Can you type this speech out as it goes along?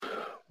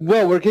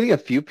Well, we're getting a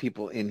few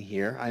people in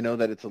here. I know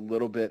that it's a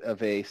little bit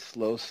of a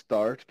slow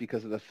start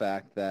because of the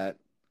fact that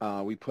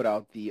we put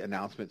out the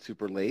announcement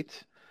super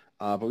late,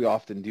 but we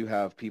often do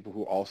have people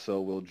who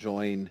also will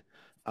join,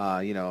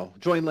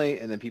 join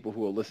late, and then people who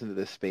will listen to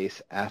this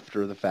space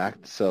after the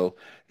fact. So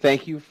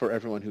thank you for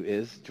everyone who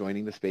is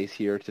joining the space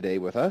here today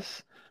with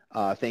us.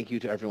 Thank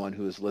you to everyone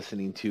who is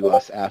listening to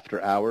us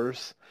after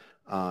hours.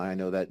 I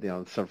know that,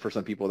 for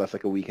some people that's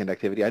like a weekend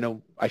activity. I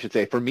know I should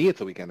say for me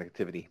it's a weekend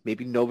activity.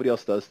 Maybe nobody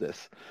else does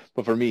this,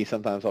 but for me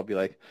sometimes I'll be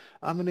like,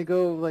 I'm gonna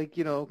go like,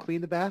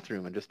 clean the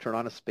bathroom and just turn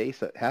on a space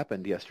that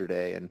happened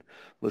yesterday and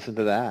listen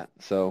to that.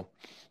 So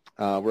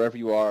wherever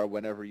you are,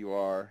 whenever you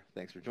are,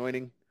 thanks for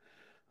joining.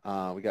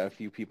 We got a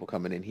few people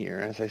coming in here,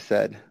 as I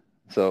said.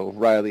 So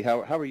Riley,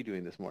 how are you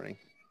doing this morning?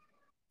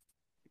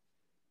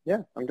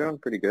 Yeah, I'm doing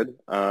pretty good.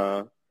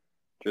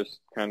 Just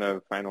kind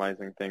of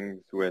finalizing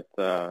things with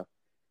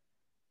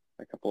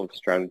a couple of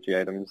strategy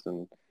items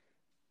and,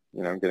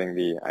 getting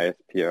the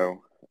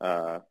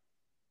ISPO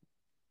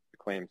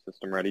claim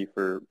system ready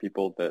for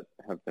people that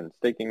have been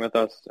staking with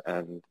us,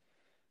 and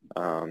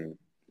um,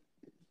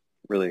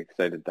 really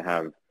excited to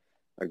have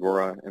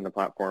Agora in the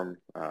platform.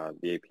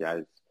 The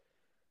APIs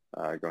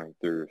going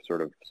through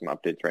sort of some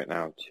updates right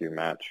now to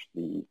match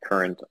the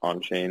current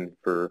on-chain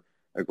for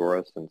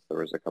Agora, since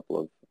there was a couple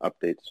of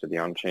updates to the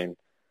on-chain.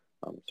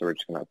 So we're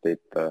just going to update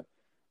the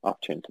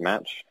off-chain to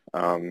match.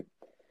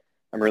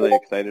 I'm really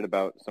excited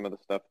about some of the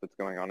stuff that's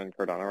going on in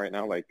Cardano right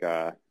now, like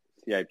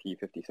CIP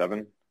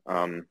 57,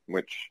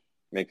 which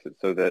makes it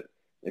so that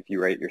if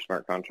you write your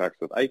smart contracts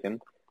with Icon,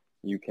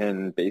 you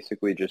can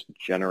basically just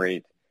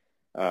generate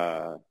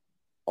all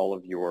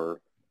of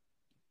your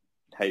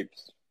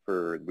types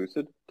for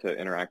Lucid to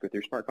interact with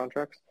your smart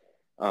contracts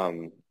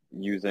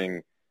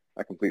using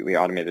a completely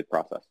automated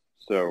process.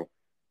 So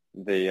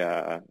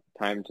the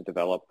time to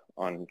develop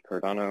on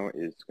Cardano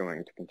is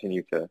going to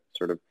continue to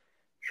sort of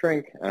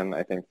shrink, and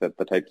I think that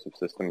the types of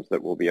systems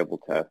that we'll be able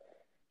to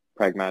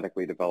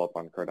pragmatically develop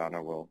on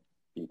Cardano will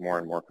be more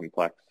and more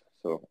complex.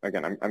 So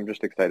again, I'm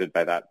just excited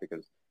by that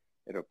because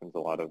it opens a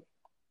lot of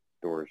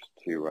doors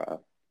to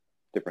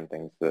different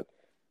things that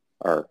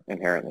are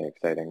inherently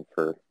exciting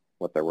for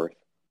what they're worth.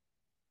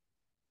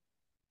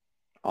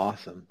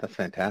 Awesome. That's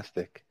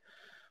fantastic.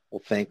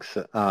 Well, thanks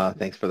for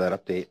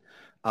that update.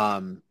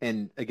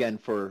 And again,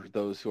 for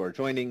those who are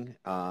joining,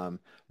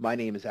 my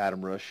name is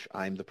Adam Rush.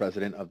 I'm the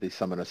president of the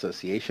Summon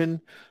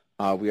Association.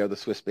 We are the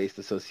Swiss-based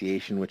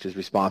association which is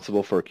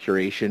responsible for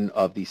curation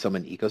of the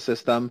Summon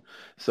ecosystem.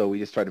 So we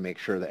just try to make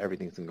sure that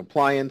everything's in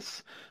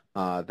compliance,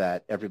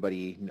 that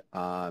everybody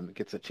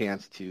gets a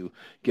chance to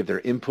give their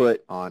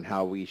input on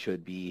how we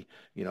should be,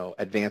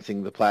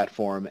 advancing the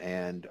platform,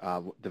 and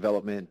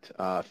development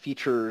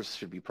features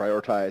should be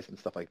prioritized and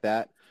stuff like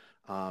that.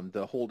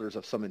 The holders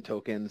of Summon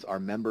tokens are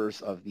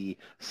members of the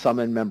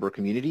Summon member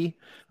community.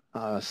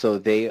 So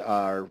they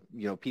are,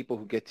 people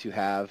who get to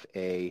have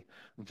a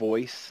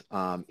voice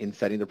in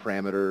setting the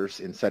parameters,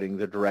 in setting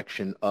the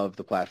direction of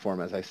the platform,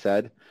 as I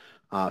said.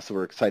 So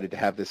we're excited to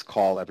have this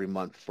call every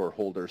month for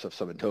holders of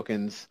Summon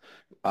tokens,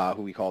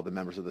 who we call the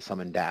members of the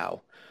Summon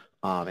DAO.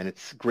 And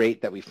it's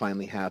great that we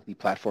finally have the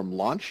platform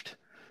launched.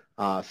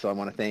 So I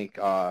want to thank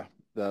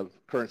the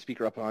current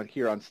speaker up on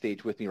here on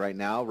stage with me right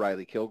now,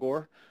 Riley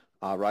Kilgore.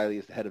 Riley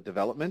is the head of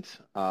development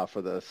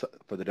for the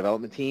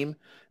development team,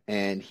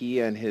 and he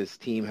and his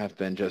team have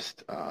been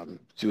just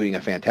doing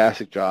a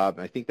fantastic job.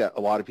 And I think that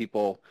a lot of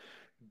people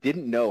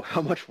didn't know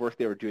how much work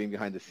they were doing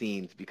behind the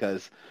scenes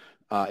because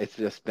it's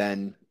just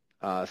been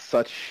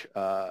such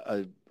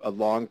a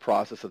long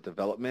process of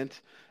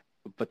development.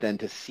 But then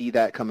to see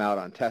that come out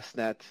on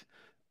testnet,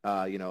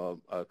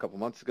 a couple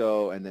months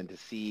ago, and then to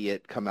see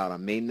it come out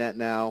on mainnet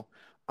now,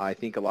 I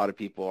think a lot of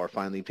people are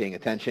finally paying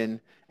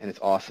attention, and it's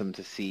awesome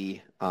to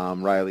see,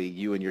 Riley,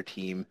 you and your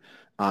team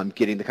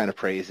getting the kind of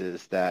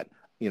praises that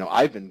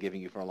I've been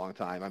giving you for a long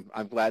time.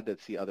 I'm glad to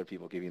see other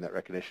people giving that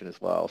recognition as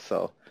well.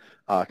 So,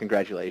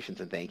 congratulations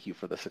and thank you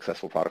for the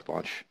successful product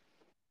launch.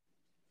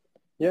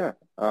 Yeah,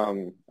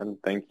 and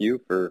thank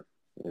you for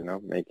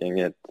making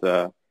it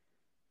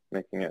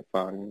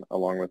fun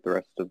along with the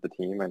rest of the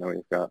team. I know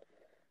we've got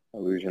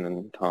Illusion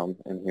and Tom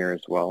in here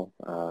as well,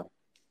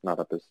 not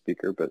up as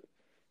speaker, but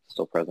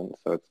still present.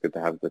 So it's good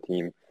to have the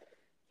team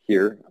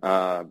here.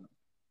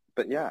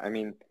 But yeah, I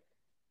mean,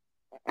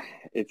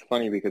 it's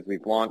funny because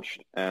we've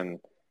launched and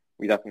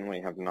we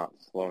definitely have not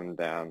slowed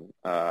down.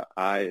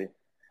 I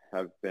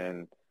have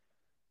been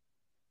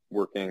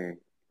working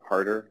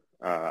harder,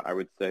 I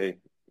would say,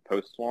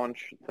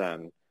 post-launch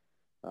than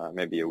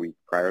maybe a week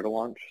prior to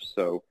launch.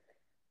 So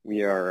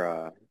we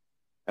are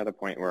at a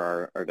point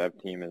where our dev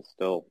team is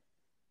still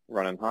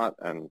running hot,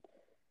 and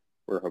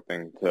we're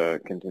hoping to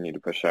continue to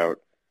push out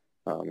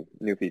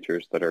new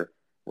features that are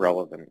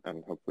relevant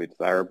and hopefully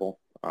desirable.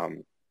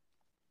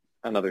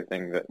 Another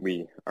thing that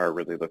we are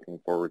really looking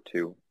forward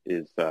to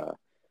is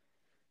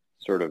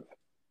sort of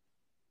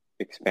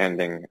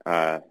expanding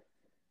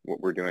what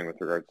we're doing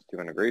with regards to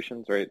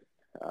integrations, right?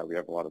 We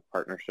have a lot of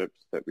partnerships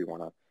that we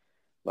want to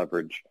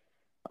leverage,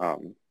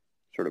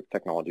 sort of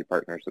technology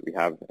partners that we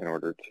have in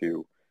order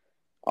to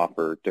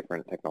offer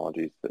different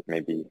technologies that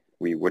maybe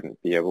we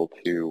wouldn't be able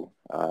to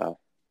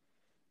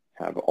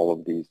have all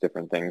of these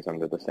different things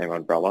under the same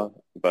umbrella,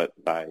 but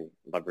by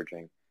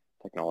leveraging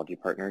technology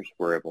partners,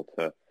 we're able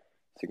to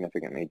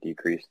significantly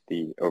decrease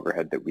the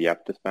overhead that we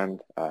have to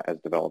spend as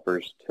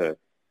developers to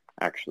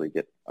actually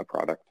get a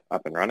product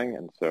up and running.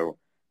 And so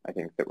I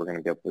think that we're going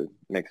to be able to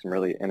make some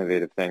really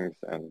innovative things,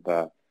 and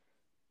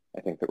I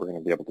think that we're going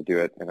to be able to do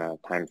it in a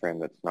time frame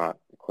that's not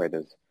quite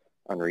as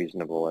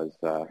unreasonable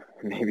as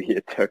maybe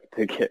it took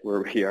to get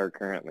where we are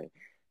currently.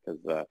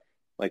 Because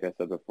like I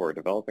said before,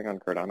 developing on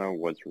Cardano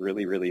was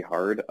really, really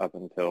hard up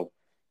until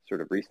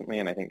sort of recently,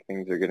 and I think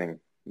things are getting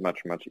much,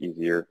 much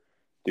easier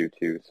due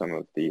to some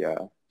of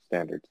the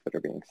standards that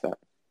are being set.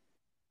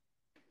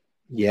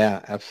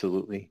 Yeah,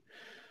 absolutely.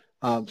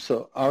 All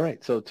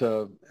right. So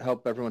to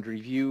help everyone to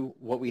review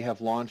what we have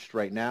launched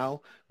right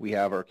now, we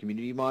have our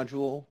community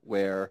module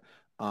where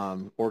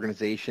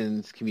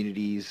organizations,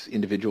 communities,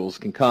 individuals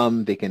can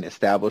come. They can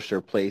establish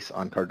their place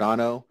on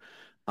Cardano.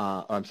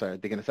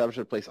 They can establish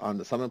their place on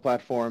the Summon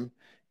platform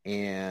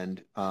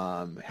and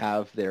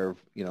have their,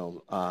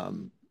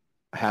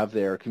 have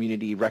their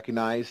community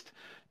recognized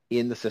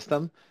in the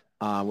system.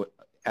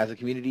 As a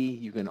community,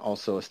 you can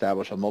also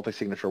establish a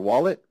multi-signature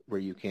wallet where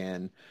you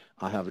can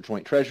have a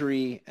joint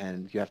treasury,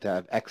 and you have to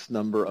have X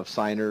number of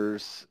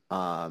signers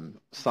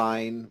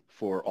sign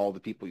for all the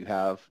people you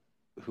have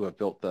who have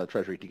built the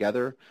treasury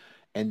together.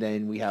 And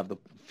then we have the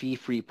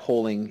fee-free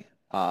polling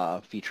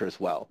feature as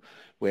well,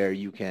 where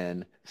you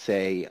can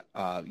say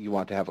you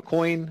want to have a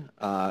coin,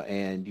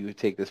 and you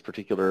take this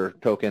particular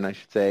token, I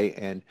should say,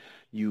 and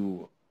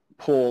you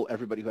poll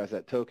everybody who has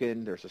that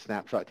token. There's a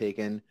snapshot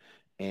taken,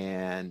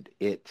 and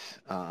it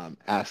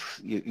asks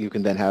you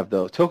can then have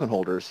the token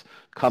holders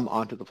come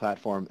onto the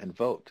platform and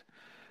vote.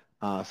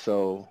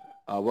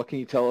 What can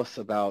you tell us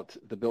about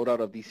the build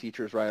out of these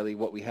features, Riley,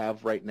 what we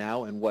have right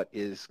now and what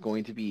is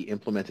going to be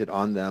implemented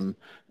on them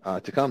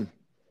to come?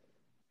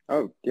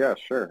 Oh, yeah,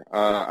 sure.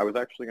 I was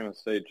actually going to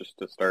say, just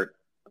to start,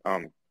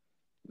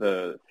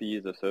 the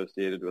fees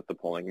associated with the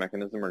polling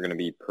mechanism are going to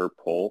be per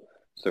poll.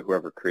 So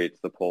whoever creates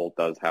the poll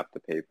does have to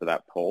pay for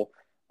that poll.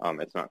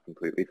 It's not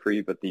completely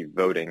free, but the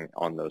voting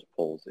on those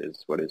polls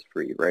is what is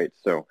free, right?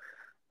 So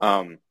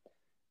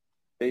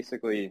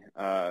basically,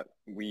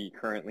 we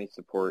currently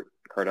support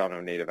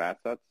Cardano native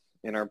assets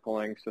in our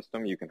polling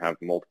system. You can have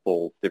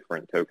multiple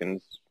different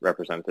tokens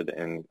represented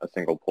in a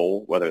single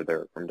poll, whether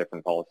they're from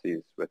different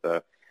policies with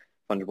a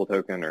fungible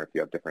token, or if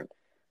you have different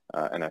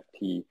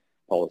NFT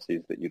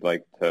policies that you'd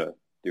like to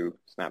do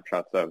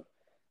snapshots of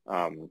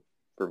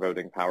for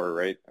voting power,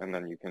 right? And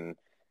then you can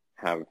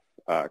have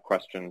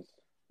questions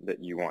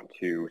that you want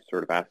to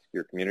sort of ask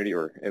your community,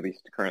 or at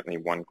least currently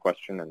one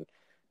question and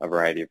a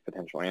variety of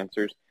potential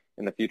answers.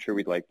 In the future,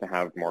 we'd like to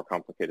have more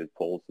complicated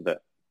polls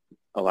that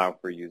allow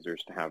for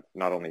users to have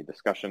not only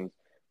discussions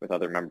with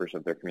other members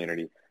of their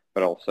community,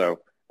 but also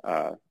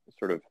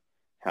sort of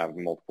have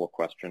multiple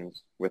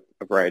questions with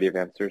a variety of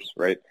answers,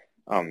 right?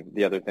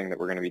 The other thing that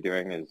we're going to be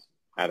doing is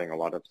adding a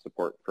lot of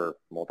support for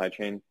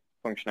multi-chain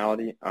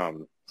functionality.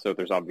 So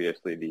there's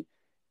obviously the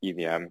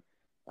EVM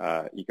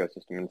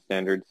ecosystem and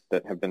standards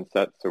that have been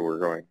set. So we're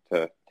going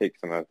to take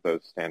some of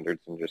those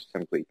standards and just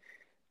simply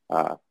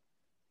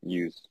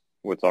use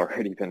what's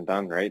already been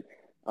done, right?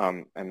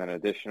 And then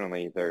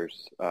additionally,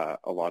 there's a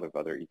lot of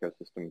other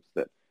ecosystems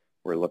that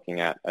we're looking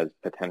at as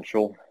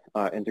potential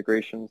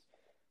integrations.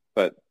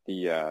 But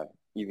the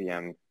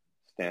EVM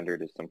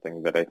standard is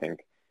something that I think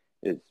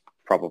is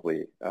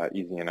probably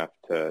easy enough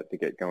to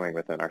get going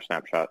within our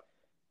snapshot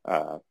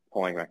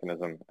polling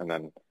mechanism. And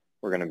then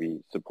we're going to be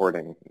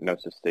supporting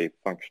Gnosis safe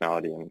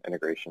functionality and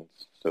integrations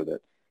so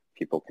that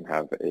people can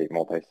have a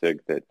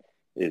multi-sig that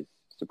is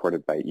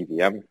supported by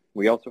EVM.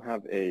 We also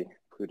have a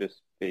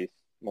Plutus-based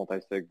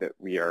multi-sig that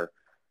we are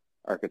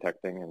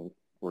architecting, and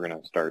we're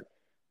going to start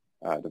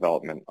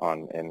development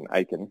on in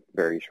Icon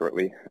very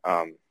shortly,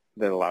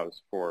 that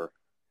allows for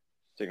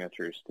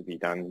signatures to be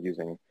done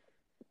using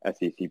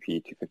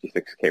SECP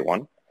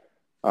 256K1.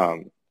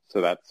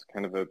 So that's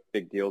kind of a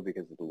big deal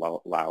because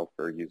it'll allow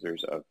for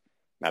users of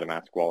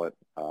MetaMask wallet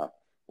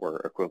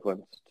or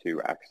equivalents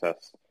to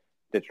access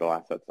digital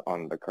assets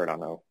on the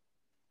Cardano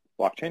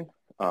blockchain,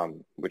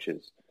 which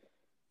is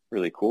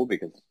really cool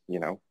because,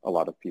 a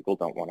lot of people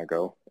don't want to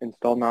go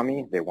install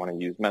Nami. They want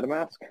to use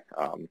MetaMask.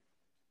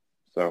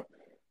 So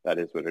that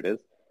is what it is.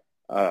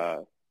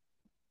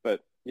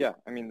 But yeah,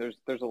 I mean,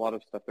 there's a lot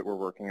of stuff that we're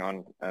working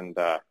on. And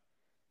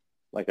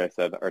like I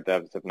said, our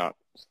devs have not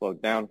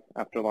slowed down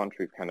after launch.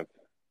 We've kind of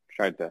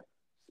tried to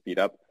speed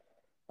up.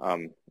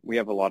 We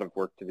have a lot of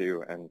work to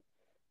do, and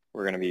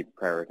we're going to be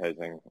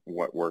prioritizing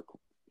what work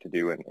to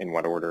do in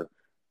what order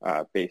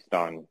based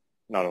on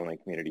not only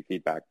community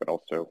feedback, but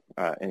also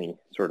any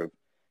sort of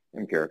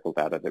empirical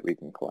data that we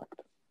can collect.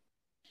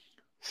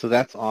 So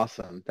that's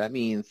awesome. That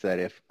means that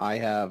if I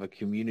have a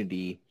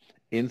community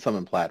in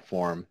Summon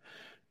platform,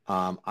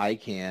 I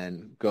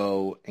can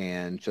go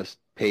and just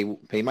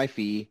pay my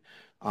fee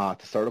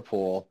to start a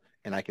poll,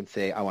 and I can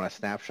say I want a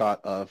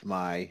snapshot of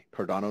my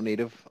Cardano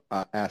native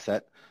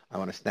asset. I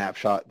want a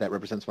snapshot that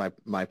represents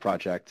my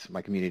project,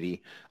 my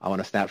community. I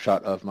want a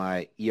snapshot of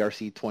my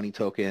ERC20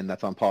 token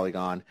that's on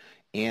Polygon,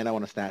 and I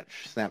want a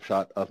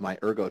snapshot of my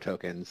Ergo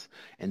tokens.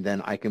 And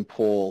then I can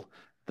pull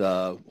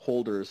the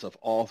holders of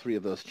all three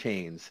of those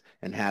chains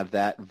and have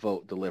that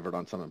vote delivered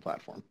on Summon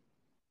platform.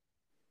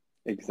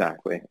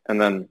 Exactly. And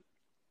then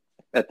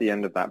at the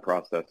end of that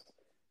process,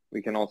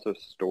 we can also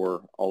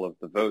store all of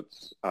the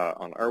votes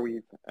on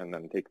Arweave and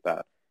then take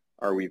that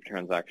Arweave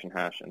transaction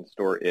hash and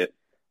store it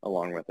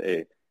along with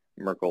a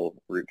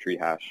Merkle root tree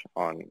hash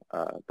on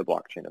the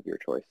blockchain of your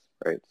choice,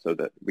 right? So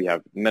that we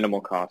have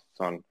minimal costs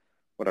on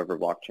whatever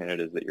blockchain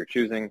it is that you're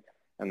choosing.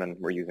 And then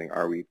we're using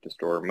Arweave to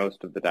store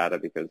most of the data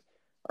because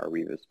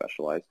Arweave is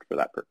specialized for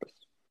that purpose.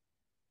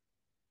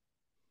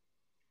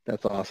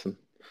 That's awesome.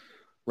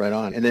 Right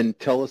on. And then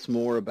tell us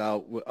more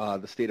about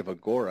the state of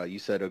Agora. You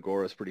said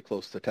Agora is pretty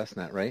close to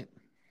testnet, right?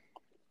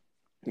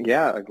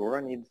 Yeah,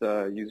 Agora needs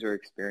a user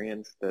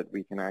experience that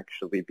we can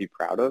actually be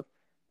proud of.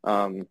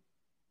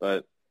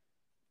 But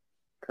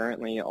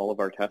currently, all of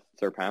our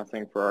tests are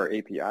passing for our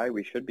API.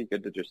 We should be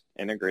good to just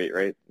integrate,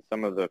 right?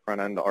 Some of the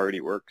front end already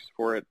works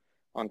for it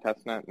on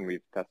testnet, and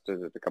we've tested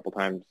it a couple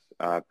times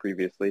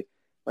previously.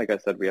 Like I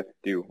said, we have to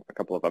do a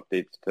couple of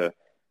updates to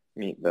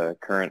meet the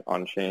current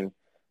on-chain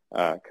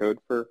code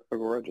for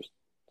Agora, just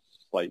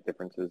slight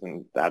differences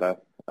in data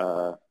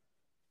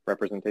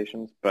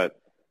representations. But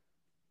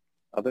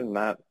other than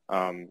that,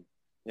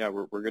 yeah,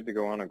 we're good to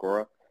go on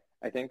Agora.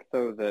 I think,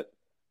 though, that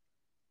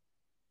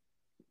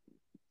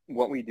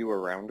what we do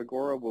around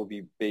Agora will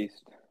be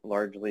based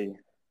largely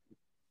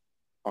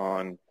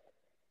on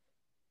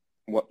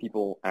what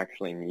people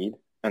actually need.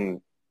 And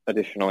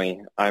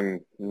additionally, I'm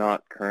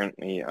not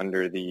currently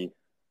under the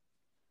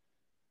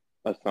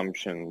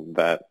assumption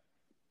that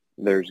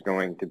there's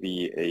going to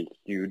be a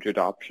huge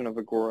adoption of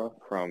Agora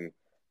from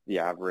the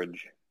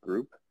average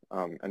group.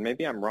 And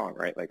maybe I'm wrong,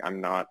 right? Like, I'm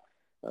not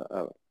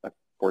a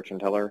fortune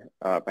teller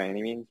by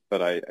any means,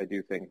 but I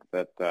do think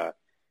that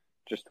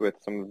just with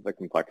some of the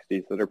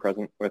complexities that are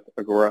present with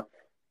Agora,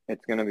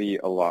 it's going to be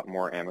a lot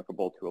more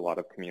amicable to a lot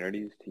of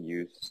communities to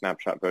use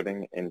snapshot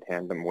voting in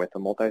tandem with a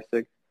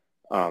multi-sig.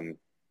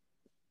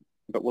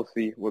 But we'll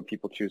see what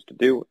people choose to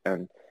do.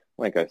 And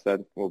like I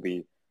said, we'll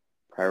be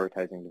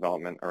prioritizing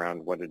development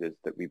around what it is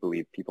that we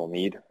believe people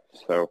need.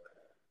 So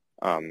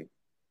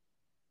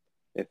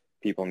if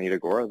people need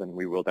Agora, then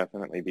we will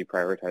definitely be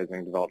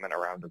prioritizing development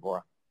around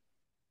Agora.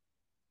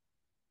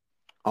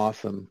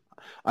 Awesome.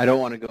 I don't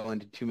want to go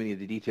into too many of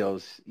the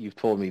details you've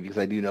told me because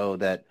I do know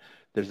that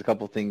there's a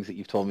couple things that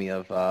you've told me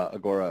of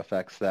Agora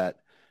effects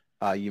that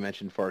you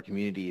mentioned for our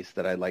communities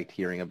that I liked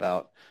hearing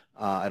about.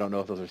 I don't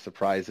know if those are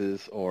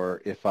surprises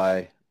or if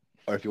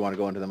you want to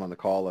go into them on the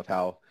call of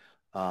how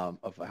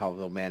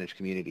they'll manage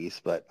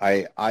communities. But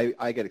I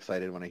get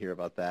excited when I hear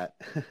about that.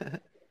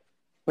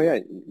 Well, yeah,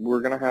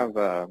 we're going to have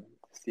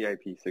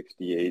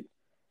CIP68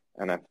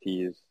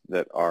 NFTs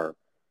that are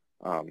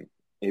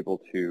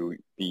able to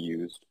be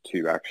used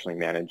to actually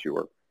manage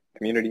your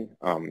community.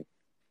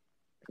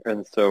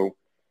 And so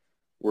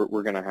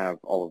we're going to have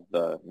all of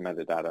the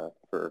metadata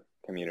for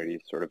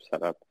communities sort of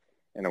set up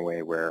in a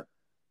way where,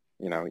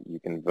 you know, you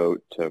can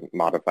vote to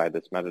modify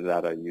this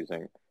metadata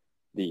using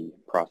the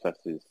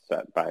processes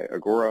set by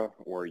Agora,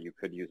 or you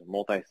could use a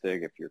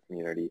multi-sig if your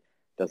community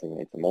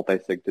designates a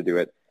multi-sig to do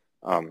it,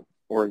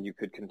 or you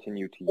could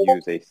continue to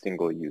use a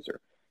single user.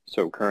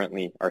 So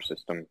currently our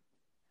system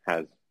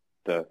has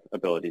the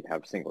ability to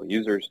have single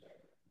users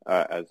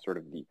as sort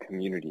of the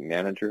community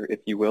manager, if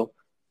you will.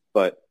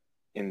 But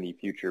in the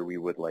future, we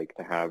would like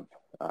to have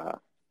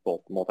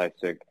both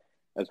multi-sig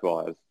as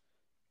well as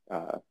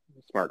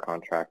smart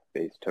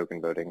contract-based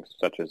token voting,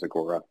 such as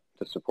Agora,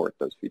 to support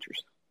those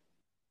features.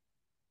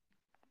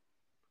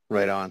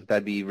 Right on.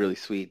 That'd be really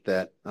sweet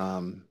that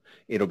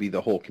it'll be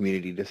the whole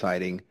community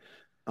deciding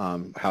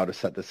how to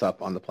set this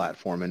up on the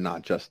platform and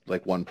not just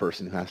like one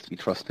person who has to be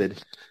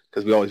trusted,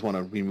 because we always want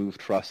to remove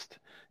trust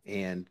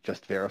and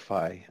just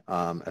verify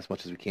as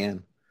much as we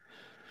can.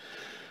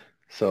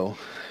 So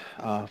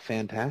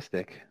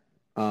fantastic.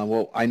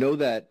 Well, I know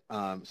that,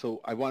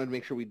 so I wanted to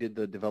make sure we did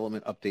the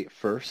development update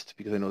first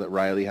because I know that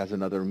Riley has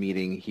another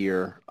meeting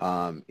here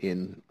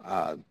in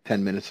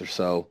 10 minutes or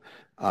so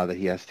that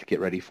he has to get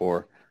ready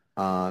for.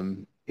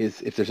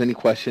 If there's any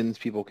questions,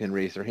 people can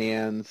raise their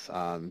hands,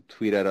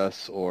 tweet at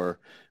us, or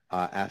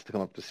ask to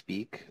come up to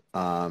speak.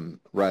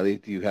 Riley,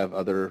 do you have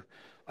other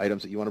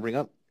items that you want to bring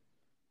up?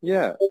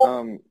 Yeah,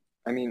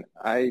 I mean,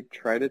 I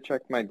try to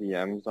check my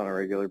DMs on a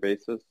regular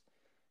basis.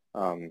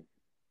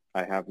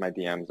 I have my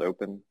DMs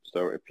open,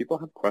 so if people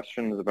have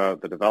questions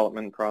about the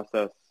development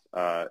process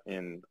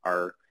in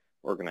our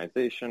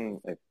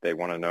organization, if they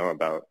want to know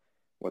about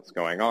what's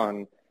going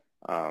on,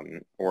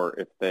 or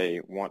if they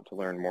want to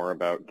learn more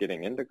about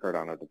getting into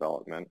Cardano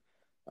development,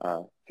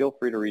 feel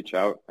free to reach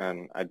out,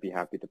 and I'd be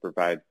happy to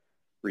provide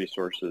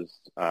resources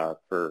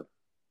for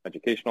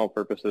educational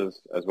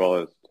purposes, as well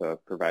as to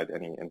provide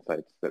any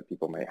insights that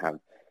people may have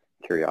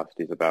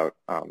curiosities about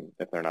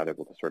if they're not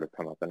able to sort of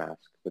come up and ask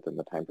within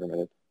the time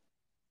permitted.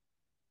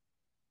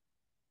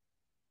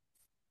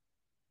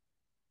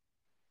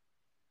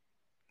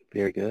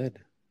 Very good.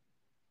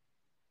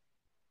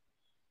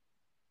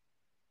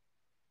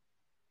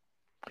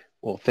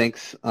 Well,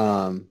 thanks.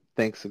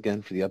 Thanks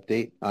again for the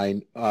update.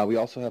 We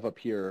also have up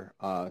here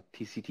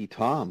TCT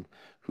Tom,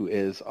 who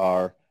is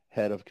our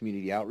head of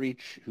community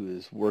outreach, who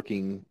is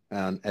working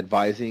on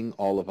advising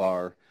all of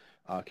our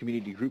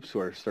community groups who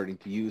are starting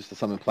to use the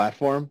Summit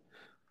platform.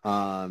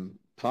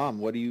 Tom,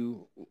 what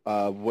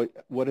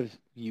have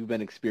you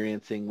been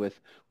experiencing with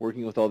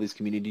working with all these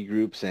community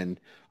groups? And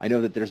I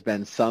know that there's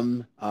been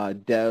some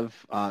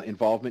dev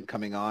involvement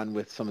coming on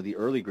with some of the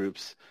early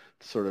groups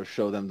to sort of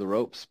show them the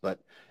ropes, but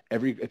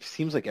it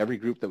seems like every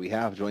group that we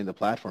have join the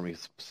platform,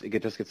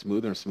 it just gets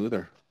smoother and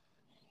smoother.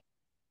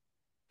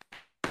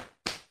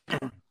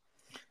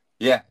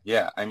 Yeah.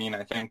 I mean,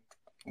 I think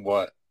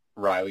what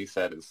Riley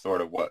said is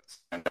sort of what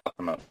stands out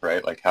the most,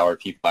 right? Like, how are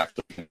people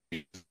actually going to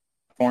use the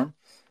platform?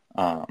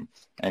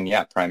 And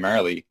yeah,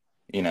 primarily,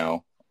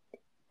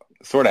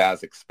 sort of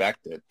as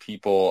expected,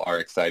 people are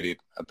excited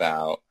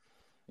about,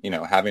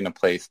 having a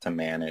place to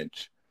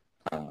manage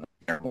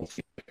their whole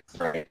physics,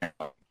 right?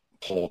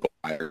 Hold a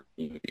wider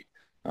community.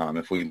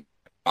 If we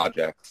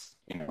projects,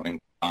 in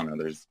Ghana,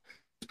 there's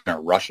been a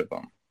rush of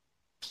them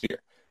this year.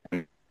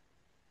 And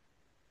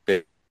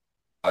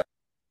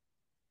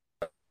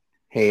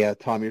hey,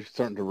 Tom, you're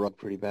starting to rug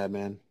pretty bad,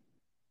 man.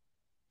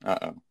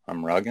 Uh-oh,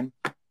 I'm rugging?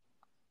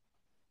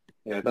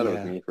 Yeah, I thought it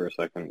was me for a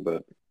second,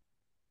 but...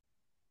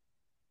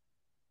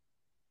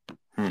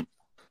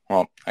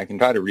 Well, I can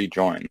try to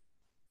rejoin,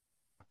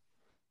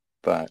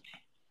 but...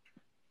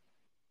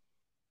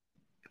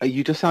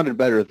 You just sounded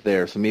better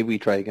there, so maybe we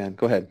try again.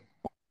 Go ahead.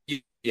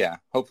 Yeah,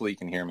 hopefully you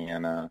can hear me.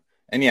 And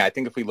yeah, I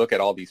think if we look at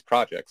all these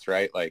projects,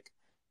 right, like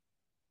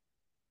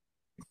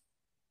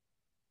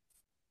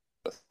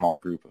a small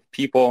group of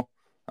people,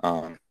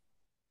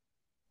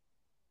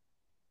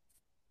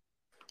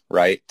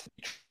 right,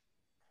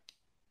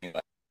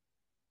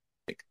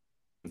 like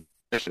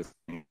vicious,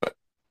 but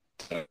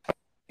to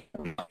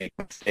not make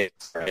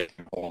mistakes, right,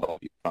 and hold all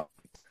these functions.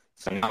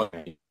 So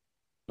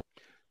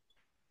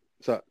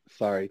now,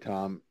 sorry,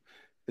 Tom.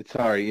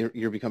 Sorry,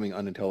 you're becoming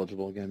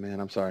unintelligible again, man.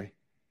 I'm sorry.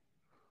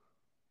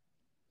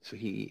 So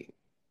he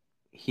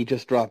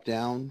just dropped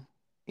down,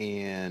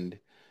 and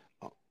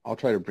I'll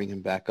try to bring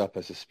him back up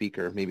as a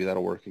speaker. Maybe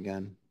that'll work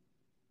again.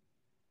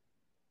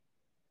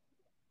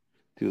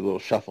 Do a little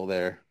shuffle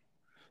there.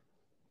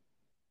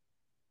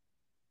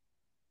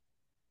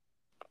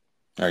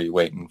 Are you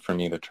waiting for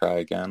me to try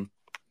again?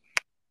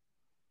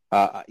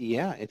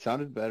 Yeah, it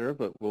sounded better,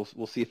 but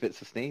we'll see if it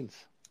sustains.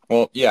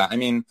 Well, yeah, I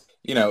mean,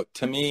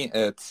 to me,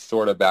 it's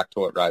sort of back to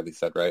what Riley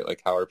said, right?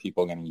 Like, how are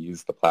people going to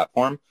use the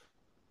platform?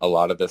 A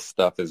lot of this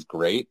stuff is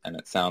great, and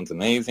it sounds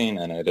amazing,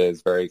 and it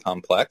is very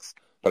complex.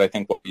 But I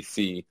think what we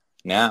see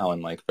now,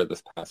 and like for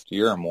this past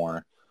year or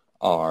more,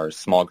 are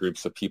small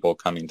groups of people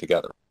coming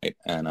together, right?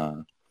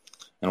 And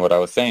what I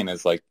was saying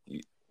is, like,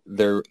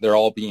 they're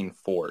all being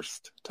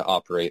forced to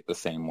operate the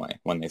same way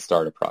when they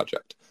start a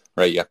project,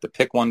 right? You have to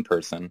pick one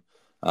person.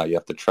 You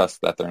have to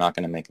trust that they're not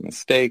going to make a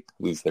mistake,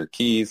 lose their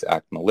keys,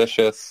 act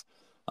malicious.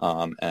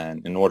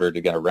 And in order to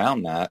get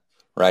around that,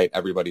 right,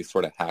 everybody's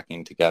sort of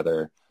hacking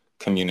together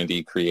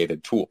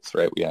community-created tools,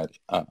 right? We had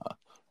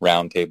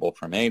Roundtable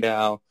from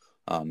DAO.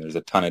 There's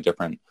a ton of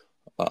different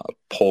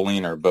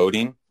polling or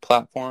voting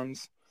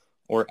platforms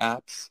or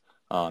apps.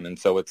 And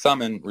so with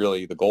Summon,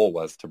 really the goal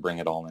was to bring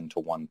it all into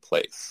one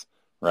place,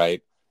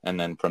 right? And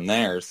then from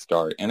there,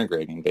 start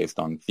integrating based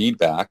on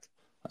feedback,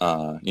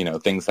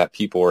 things that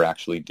people were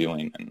actually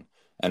doing.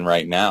 And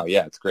right now,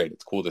 yeah, it's great.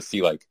 It's cool to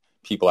see like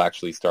people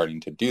actually starting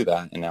to do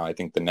that. And now I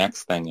think the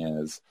next thing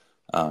is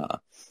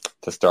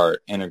to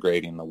start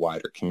integrating the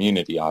wider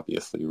community,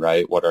 obviously,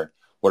 right? What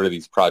are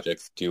these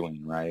projects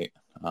doing, right?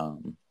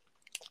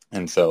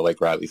 And so,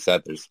 like Riley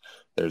said,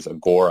 there's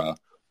Agora,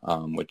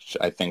 which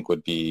I think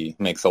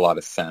makes a lot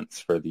of sense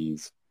for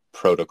these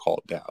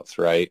protocol DAOs,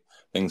 right?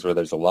 Things where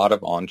there's a lot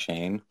of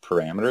on-chain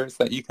parameters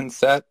that you can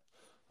set,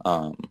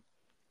 and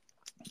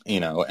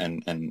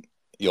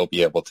you'll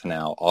be able to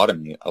now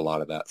automate a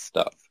lot of that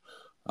stuff.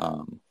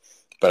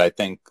 But I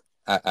think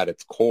at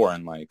its core,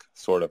 and like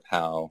sort of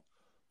how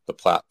the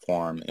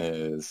platform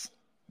is,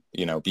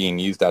 being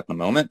used at the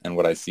moment, and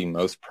what I see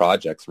most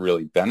projects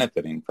really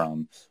benefiting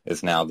from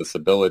is now this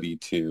ability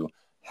to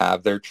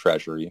have their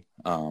treasury,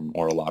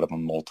 or a lot of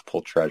them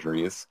multiple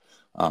treasuries,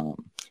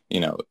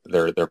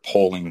 their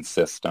polling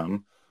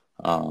system,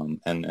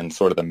 and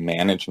sort of the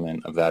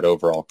management of that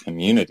overall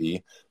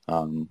community,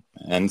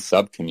 and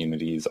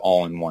sub-communities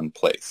all in one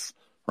place,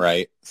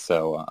 right?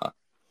 So,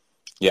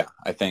 yeah,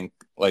 I think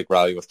like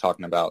Riley was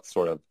talking about,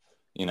 sort of,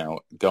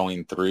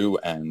 going through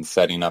and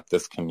setting up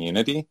this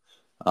community.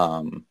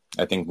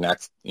 I think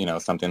next,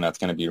 something that's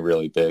going to be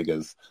really big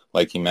is,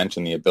 like you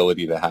mentioned, the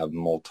ability to have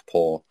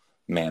multiple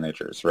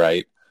managers,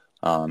 right?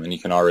 And you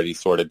can already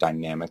sort of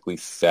dynamically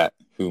set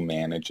who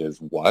manages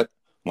what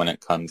when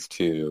it comes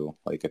to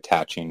like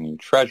attaching new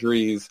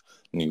treasuries,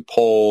 new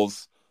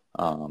polls,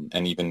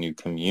 and even new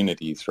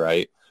communities,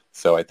 right?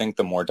 So I think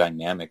the more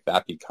dynamic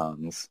that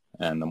becomes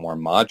and the more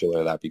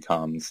modular that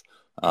becomes,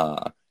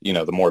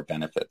 the more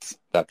benefits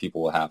that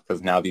people will have,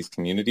 because now these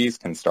communities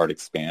can start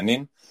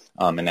expanding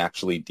and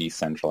actually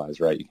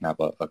decentralize, right? You can have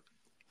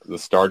the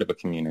start of a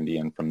community,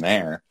 and from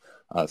there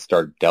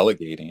start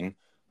delegating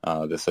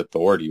this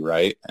authority,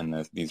 right,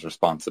 and these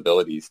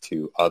responsibilities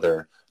to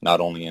other,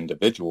 not only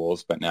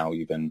individuals, but now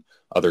even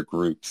other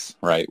groups,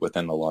 right,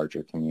 within the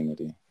larger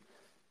community.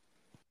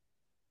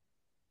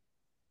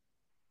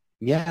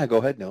 Yeah, go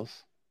ahead,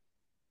 Nils.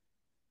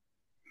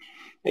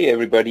 Hey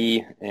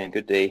everybody, and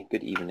good day,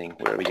 good evening,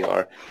 wherever you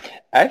are.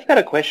 I've got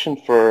a question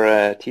for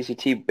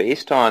TCT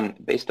based on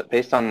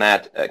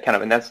that kind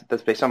of, and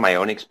that's based on my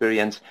own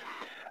experience.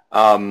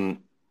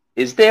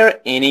 Is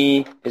there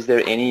any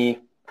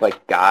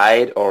like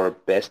guide or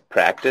best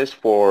practice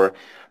for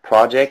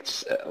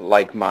projects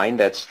like mine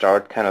that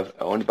start kind of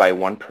owned by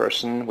one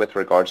person with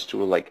regards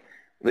to like,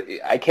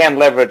 I can't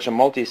leverage a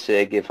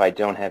multi-sig if I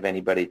don't have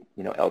anybody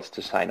else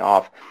to sign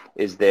off.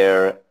 Is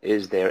there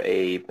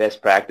a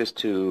best practice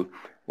to,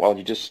 well,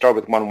 you just start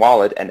with one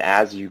wallet, and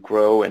as you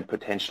grow and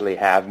potentially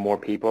have more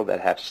people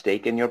that have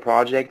stake in your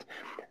project,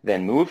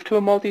 then move to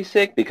a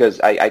multi-sig? Because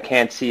I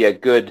can't see a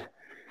good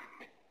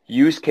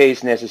use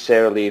case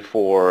necessarily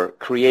for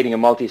creating a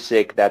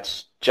multi-sig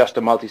that's just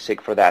a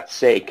multi-sig for that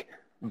sake,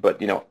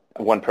 but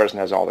one person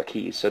has all the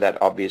keys, so that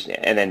obviously,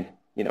 and then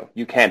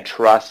you can't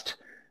trust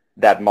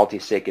that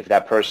multi-sig if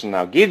that person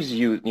now gives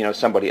you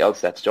somebody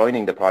else that's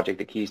joining the project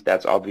the keys.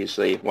 That's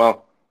obviously,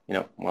 well,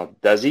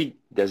 does he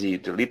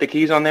delete the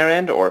keys on their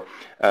end, or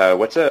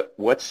what's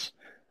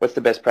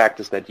the best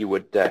practice that you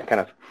would kind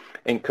of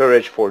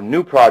encourage for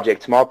new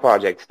projects, small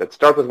projects that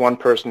start with one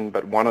person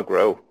but want to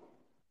grow?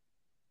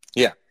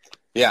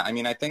 Yeah. I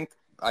mean, I think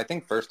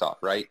first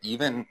off, right,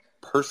 even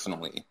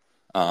personally,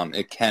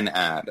 it can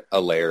add a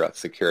layer of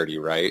security,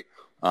 right?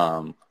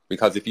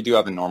 Because if you do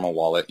have a normal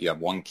wallet, you have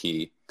one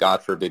key.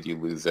 God forbid you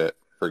lose it,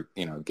 or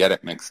get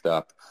it mixed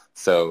up.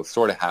 So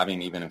sort of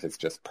having, even if it's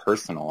just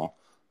personal,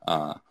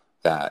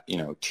 that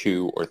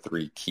 2 or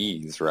 3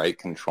 keys, right,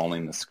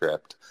 controlling the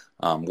script,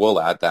 will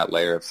add that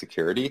layer of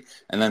security.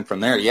 And then from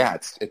there, yeah,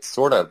 it's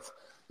sort of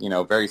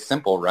very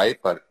simple, right?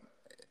 But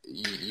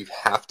you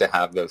have to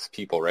have those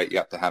people, right? You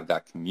have to have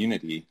that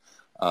community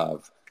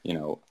of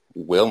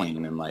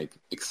willing and like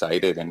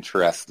excited,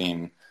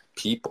 interesting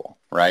people,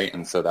 right?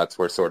 And so that's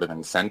where sort of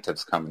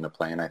incentives come into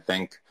play. And I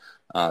think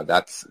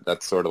that's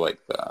sort of like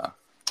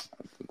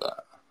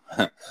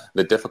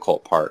the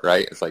difficult part,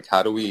 right? It's like,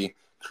 how do we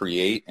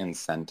create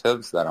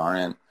incentives that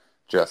aren't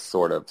just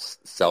sort of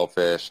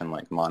selfish and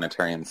like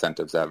monetary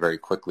incentives that very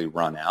quickly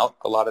run out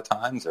a lot of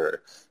times,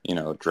 or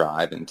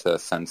drive into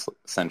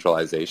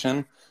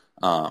centralization.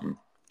 And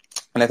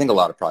I think a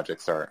lot of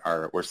projects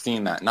we're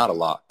seeing that, not a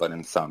lot, but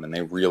in some, and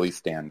they really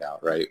stand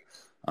out, right?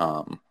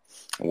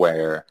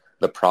 Where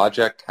the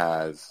project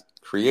has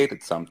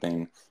created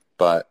something,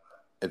 but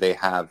they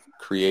have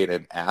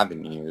created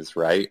avenues,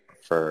 right,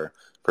 for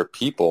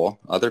people,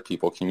 other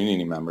people,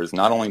 community members,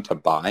 not only to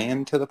buy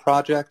into the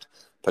project,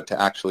 but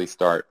to actually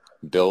start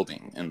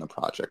building in the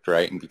project,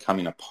 right, and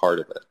becoming a part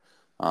of it.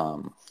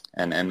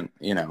 And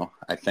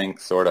I think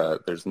sort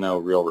of there's no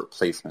real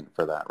replacement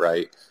for that,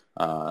 right?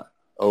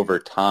 Over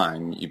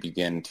time, you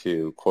begin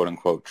to, quote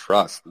unquote,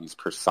 trust these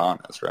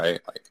personas,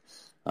 right?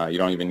 Like, you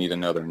don't even need to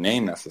know their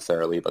name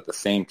necessarily, but the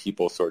same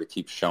people sort of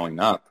keep showing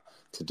up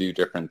to do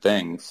different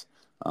things.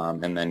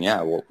 And then,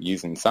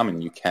 using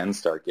Summon, you can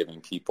start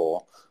giving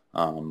people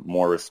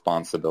more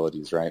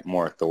responsibilities, right?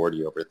 More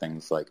authority over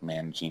things like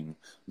managing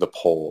the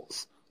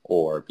polls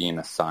or being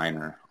a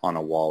signer on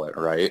a wallet,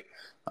 right?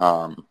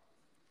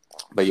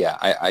 But yeah,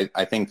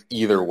 I think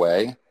either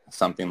way,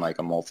 something like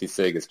a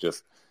multi-sig is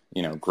just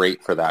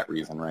great for that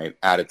reason, right?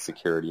 Added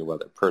security,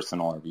 whether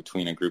personal or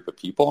between a group of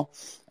people.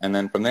 And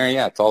then from there,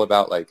 it's all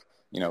about like,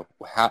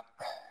 how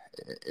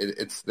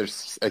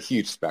there's a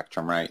huge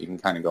spectrum, right? You can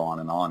kind of go on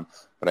and on.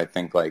 But I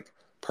think like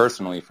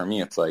personally for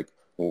me, it's like,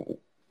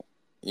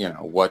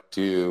 what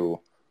do,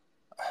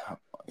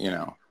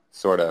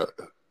 sort of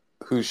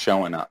who's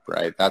showing up,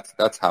 right?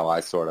 That's how I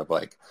sort of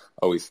like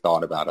always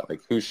thought about it.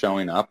 Like who's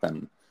showing up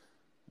and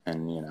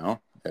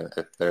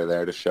if they're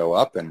there to show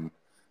up and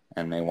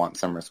they want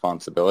some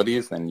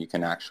responsibilities, then you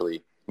can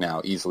actually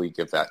now easily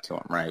give that to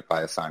them, right?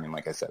 By assigning,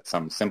 like I said,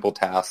 some simple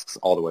tasks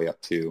all the way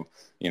up to,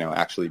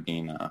 actually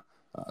being a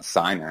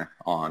signer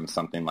on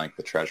something like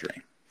the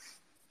treasury.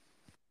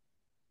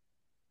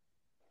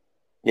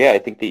 Yeah, I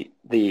think the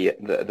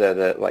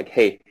like,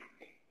 hey,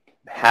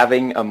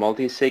 having a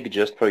multi-sig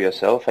just for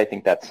yourself, I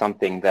think that's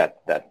something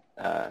that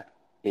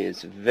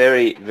is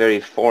very, very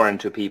foreign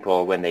to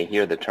people when they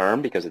hear the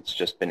term, because it's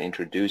just been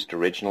introduced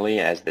originally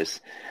as this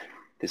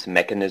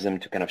mechanism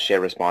to kind of share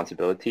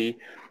responsibility.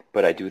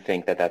 But I do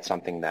think that that's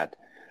something that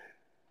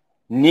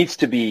needs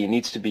to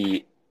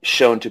be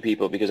shown to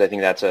people, because I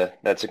think that's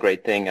a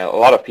great thing. A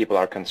lot of people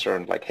are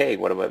concerned, like, hey,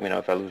 what about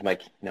if I lose my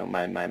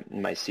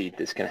my seat,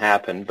 this can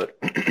happen. But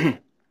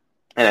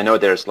And I know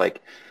there's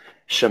like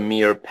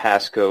Shamir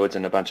passcodes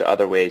and a bunch of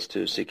other ways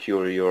to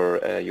secure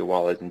your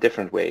wallet in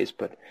different ways,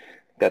 but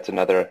that's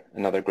another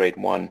great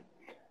one.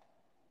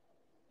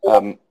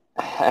 I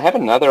have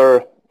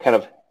another kind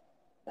of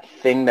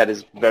thing that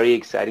is very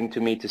exciting to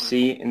me to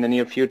see in the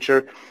near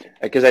future,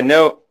 because I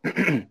know,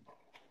 and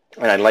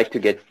I'd like to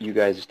get you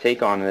guys'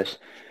 take on this,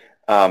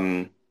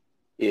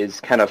 is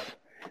kind of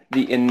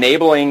the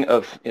enabling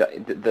of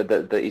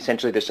the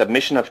essentially the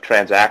submission of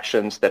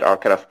transactions that are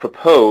kind of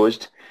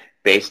proposed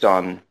based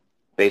on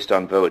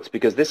votes,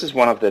 because this is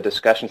one of the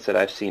discussions that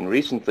I've seen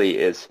recently,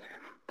 is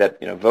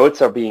that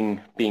votes are being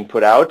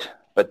put out,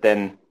 but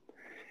then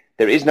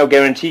there is no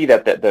guarantee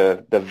that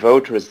the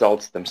vote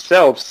results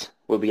themselves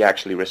will be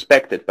actually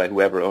respected by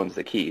whoever owns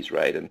the keys,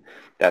 right? And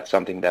that's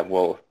something that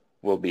we'll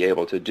be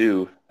able to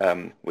do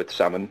with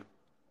Summon.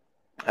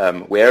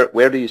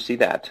 Where do you see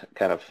that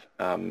kind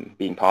of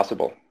being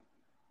possible?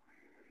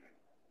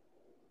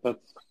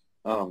 That's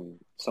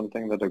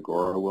something that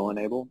Agora will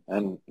enable.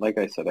 And like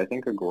I said, I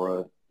think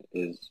Agora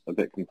is a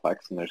bit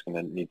complex and there's going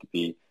to need to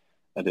be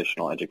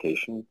additional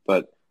education,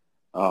 but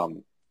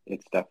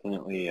it's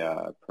definitely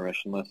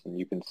permissionless and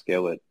you can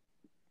scale it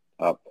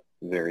up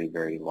very,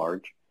 very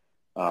large.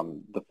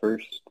 The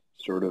first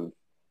sort of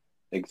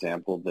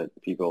example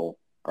that people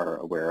are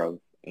aware of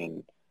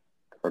in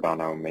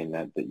Cardano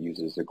mainnet that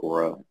uses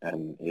Agora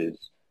and is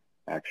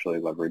actually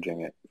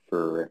leveraging it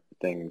for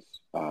things,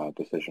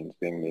 decisions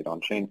being made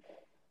on chain,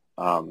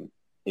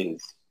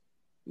 is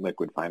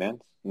Liquid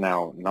Finance.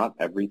 Now, not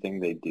everything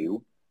they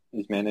do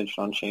is managed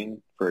on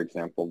chain. For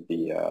example,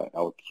 the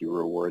LQ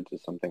rewards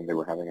is something they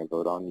were having a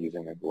vote on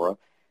using Agora.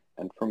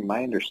 And from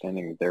my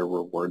understanding, their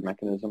reward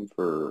mechanism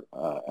for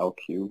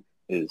LQ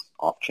is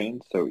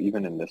off-chain. So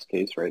even in this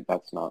case, right,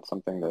 that's not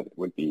something that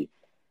would be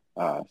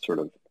sort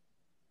of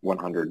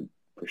 100%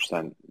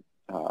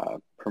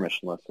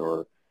 permissionless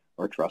or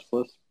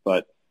trustless.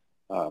 But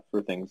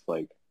for things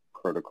like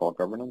protocol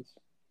governance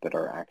that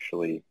are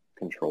actually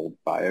controlled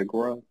by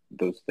Agora,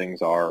 those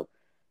things are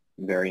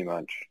very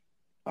much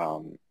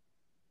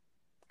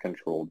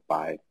controlled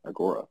by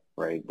Agora,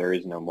 right? There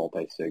is no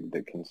multi-sig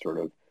that can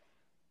sort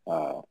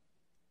of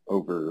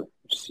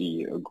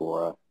oversee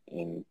Agora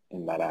in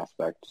that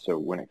aspect. So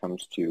when it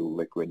comes to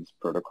Liquid's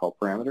protocol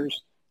parameters,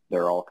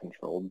 they're all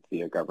controlled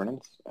via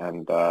governance.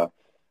 And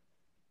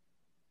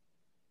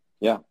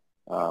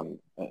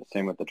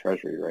same with the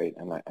Treasury, right?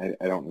 And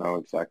I don't know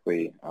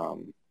exactly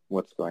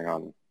what's going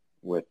on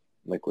with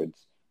Liquid's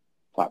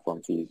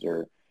platform fees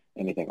or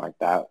anything like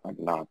that. I'm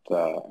not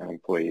an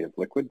employee of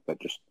Liquid,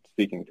 but just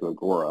speaking to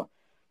Agora,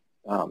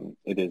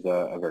 it is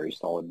a very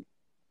solid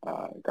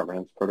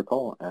governance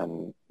protocol,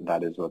 and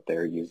that is what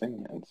they're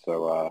using. And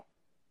so,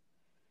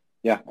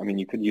 I mean,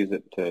 you could use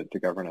it to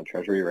govern a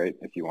treasury, right,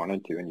 if you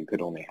wanted to, and you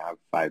could only have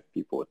 5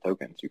 people with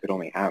tokens. You could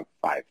only have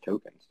 5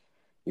 tokens.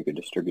 You could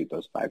distribute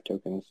those 5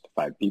 tokens to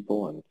 5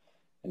 people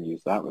and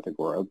use that with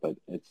Agora, but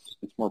it's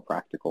more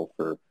practical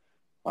for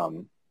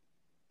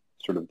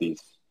sort of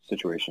these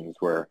situations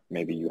where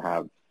maybe you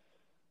have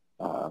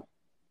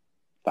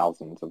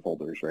thousands of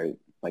holders, right,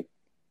 like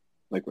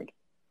Liquid.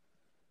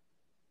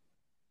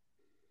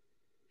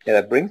 Yeah,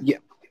 that brings. Yeah.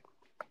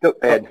 Go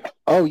ahead.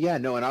 Oh yeah,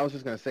 no, and I was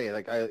just gonna say,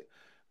 like,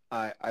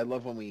 I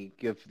love when we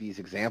give these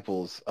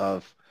examples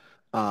of,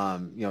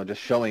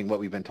 just showing what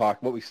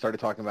we started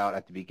talking about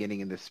at the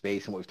beginning in this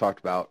space, and what we've talked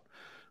about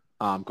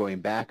going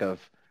back, of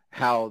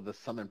how the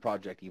Summon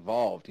project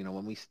evolved.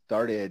 When we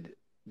started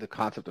the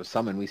concept of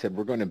Summon, we said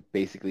we're going to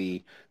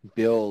basically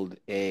build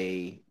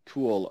a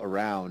tool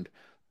around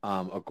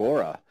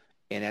Agora.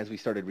 And as we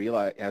started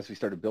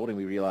building,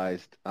 we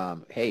realized,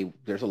 hey,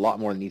 there's a lot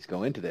more that needs to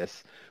go into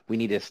this. We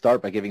need to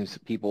start by giving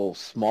people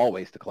small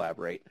ways to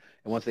collaborate.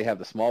 And once they have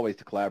the small ways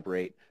to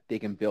collaborate, they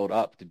can build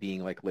up to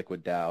being like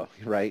Liquid DAO,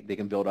 right? They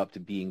can build up to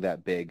being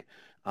that big,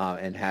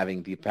 and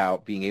having the power,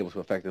 being able to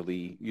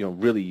effectively,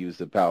 really use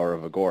the power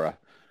of Agora.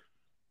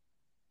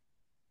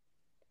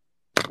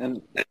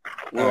 And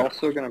we're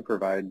also going to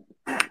provide,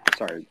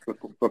 sorry,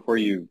 before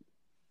you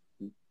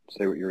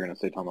say what you were going to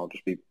say, Tom, I'll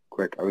just be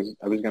quick. I was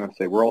going to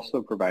say we're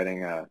also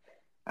providing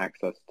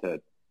access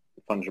to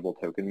fungible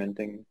token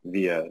minting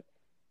via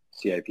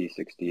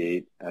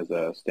CIP68 as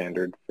a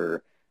standard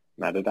for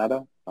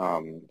metadata,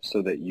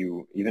 so that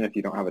even if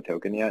you don't have a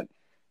token yet,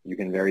 you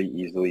can very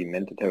easily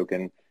mint a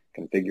token,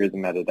 configure the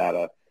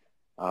metadata,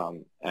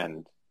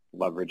 and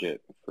leverage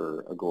it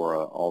for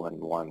Agora all in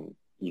one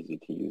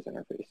easy-to-use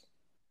interface.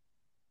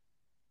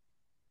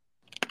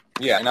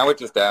 Yeah, and I was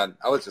just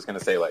going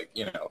to say,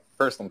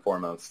 first and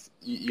foremost,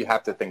 you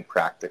have to think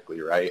practically,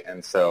 right?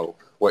 And so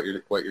what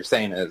you're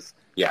saying is,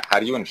 how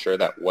do you ensure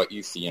that what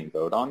you see and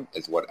vote on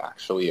is what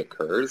actually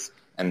occurs,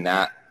 and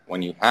that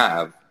when you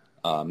have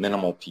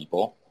minimal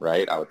people,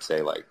 right? I would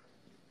say,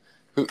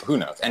 who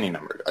knows, any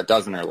number, a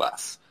dozen or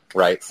less,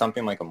 right?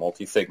 Something like a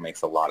multi-sig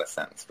makes a lot of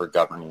sense for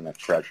governing a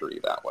treasury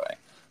that way.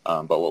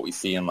 But what we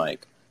see in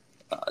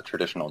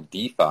traditional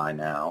DeFi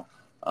now,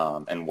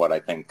 and what I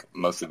think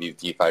most of these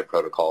DeFi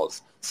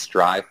protocols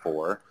strive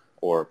for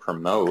or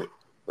promote,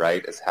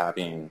 right, is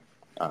having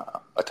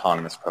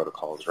autonomous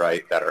protocols,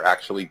 right, that are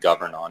actually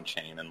governed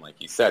on-chain. And like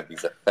you said,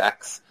 these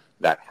effects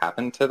that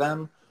happen to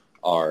them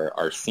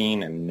are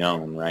seen and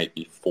known, right,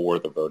 before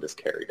the vote is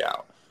carried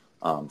out.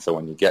 So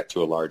when you get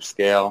to a large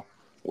scale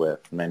with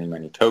many,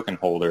 many token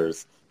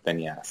holders, then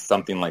yes,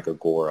 something like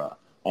Agora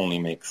only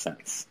makes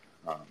sense.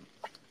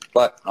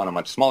 But on a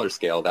much smaller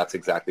scale, that's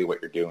exactly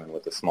what you're doing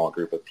with a small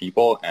group of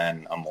people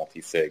and a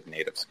multi-sig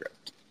native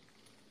script.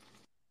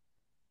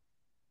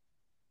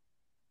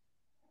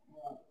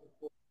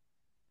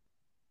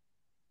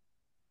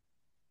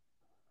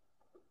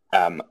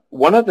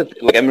 One of the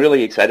I'm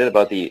really excited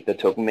about the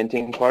token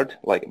minting part.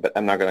 But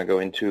I'm not going to go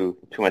into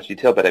too much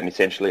detail. But I'm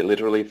essentially,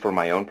 literally, for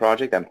my own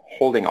project, I'm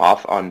holding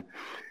off on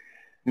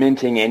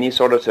minting any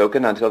sort of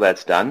token until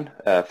that's done.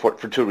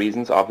 For two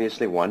reasons.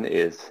 Obviously, one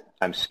is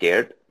I'm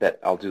scared that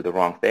I'll do the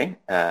wrong thing,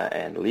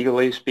 and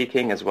legally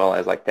speaking, as well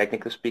as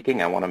technically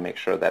speaking, I want to make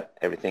sure that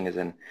everything is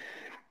in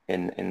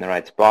the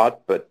right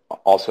spot. But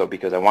also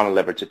because I want to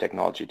leverage the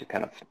technology to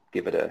kind of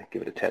give it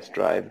a test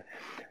drive.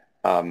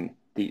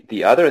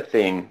 The other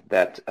thing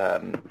that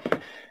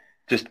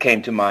just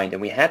came to mind,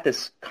 and we had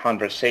this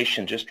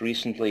conversation just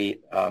recently.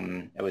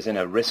 I was in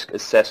a risk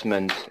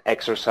assessment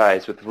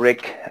exercise with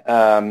Rick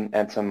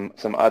and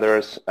some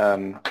others,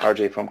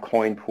 RJ from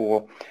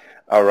CoinPool,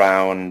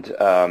 around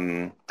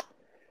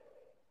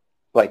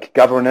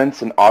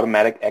governance and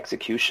automatic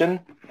execution.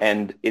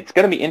 And it's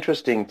going to be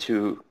interesting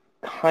to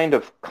kind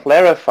of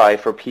clarify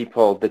for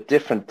people the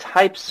different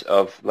types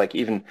of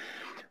even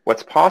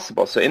what's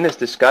possible. So in this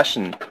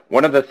discussion,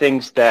 one of the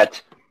things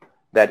that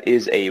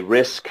is a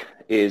risk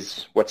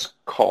is what's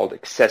called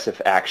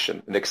excessive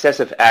action. And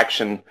excessive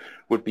action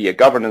would be a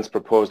governance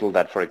proposal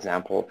that, for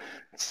example,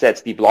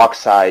 sets the block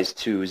size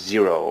to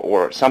 0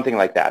 or something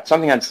like that.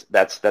 Something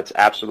that's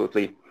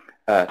absolutely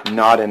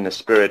not in the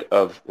spirit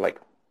of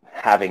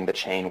having the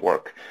chain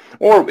work.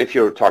 Or if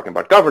you're talking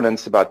about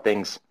governance, about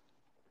things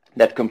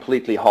that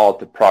completely halt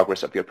the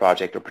progress of your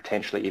project or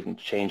potentially even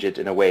change it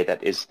in a way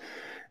that is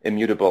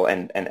immutable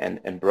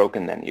and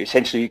broken, then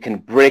you can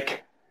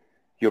brick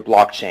your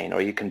blockchain,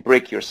 or you can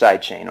brick your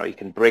sidechain, or you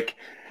can brick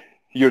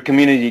your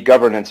community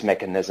governance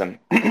mechanism.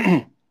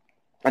 And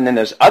then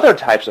there's other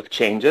types of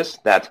changes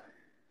that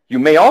you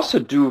may also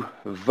do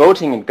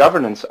voting and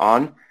governance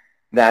on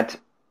that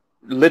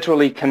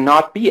literally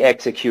cannot be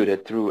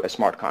executed through a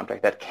smart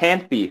contract, that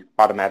can't be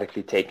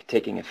automatically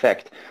taking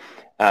effect.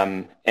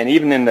 And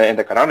even in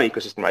the Cardano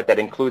ecosystem, right, that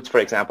includes, for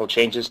example,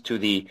 changes to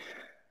the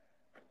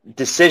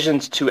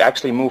decisions to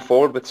actually move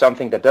forward with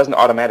something that doesn't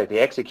automatically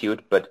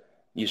execute, but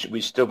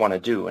we still want to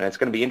do. And it's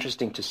going to be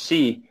interesting to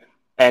see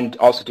and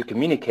also to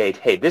communicate,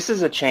 hey, this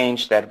is a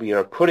change that we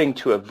are putting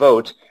to a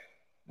vote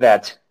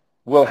that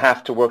we'll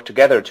have to work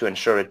together to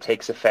ensure it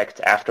takes effect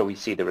after we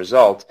see the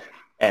result.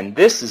 And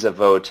this is a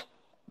vote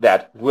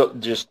that will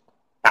just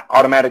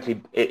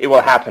automatically, it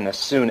will happen as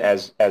soon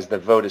as the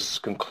vote is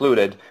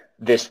concluded.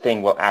 This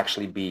thing will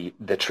actually be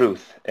the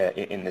truth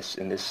in this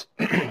in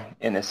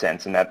this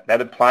sense, and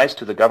that applies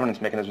to the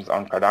governance mechanisms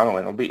on Cardano. And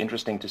it'll be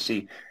interesting to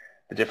see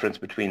the difference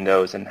between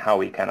those and how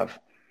we kind of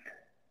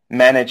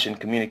manage and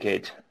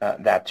communicate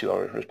that to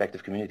our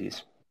respective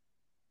communities.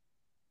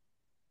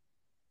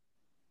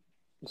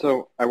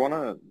 So I want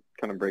to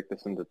kind of break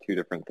this into two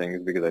different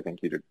things because I think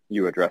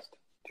you addressed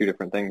two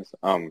different things.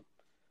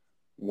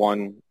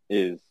 One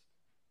is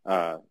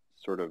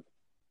sort of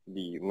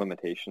the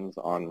limitations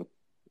on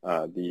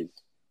these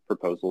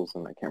proposals,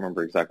 and I can't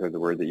remember exactly the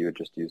word that you had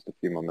just used a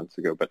few moments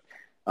ago, but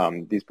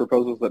these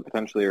proposals that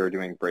potentially are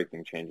doing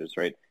breaking changes,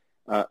 right?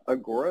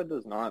 Agora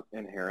does not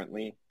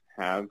inherently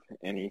have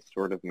any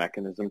sort of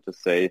mechanism to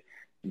say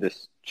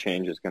this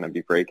change is going to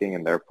be breaking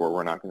and therefore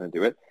we're not going to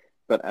do it.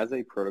 But as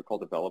a protocol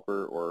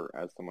developer or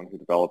as someone who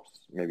develops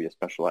maybe a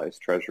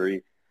specialized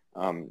treasury,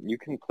 you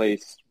can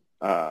place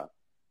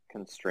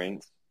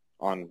constraints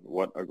on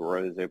what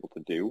Agora is able to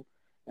do,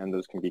 and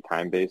those can be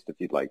time-based if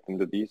you'd like them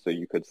to be. So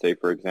you could say,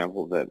 for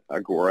example, that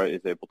Agora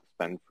is able to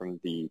spend from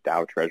the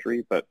DAO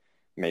treasury, but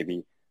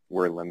maybe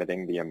we're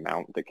limiting the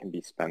amount that can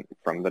be spent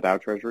from the DAO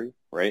treasury,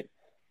 right?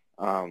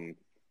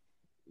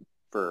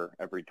 For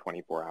every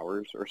 24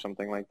 hours or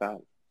something like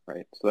that,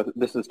 right? So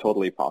this is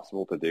totally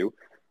possible to do.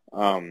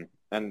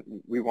 And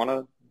we want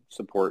to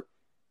support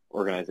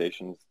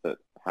organizations that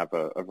have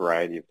a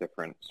variety of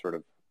different sort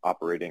of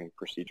operating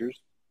procedures.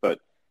 But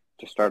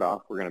to start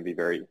off, we're going to be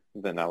very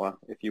vanilla,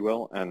 if you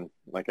will. And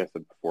like I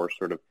said before,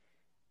 sort of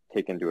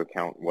take into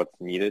account what's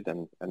needed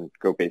and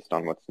go based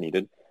on what's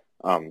needed.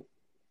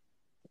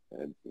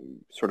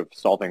 Sort of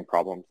solving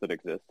problems that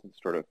exist and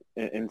sort of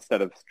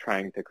instead of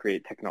trying to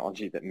create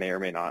technology that may or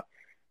may not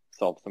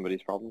solve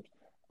somebody's problems.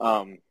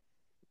 And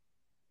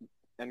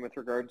with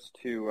regards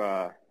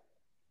to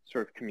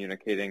sort of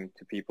communicating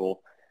to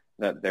people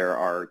that there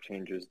are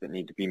changes that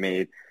need to be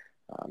made,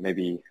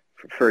 maybe,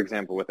 for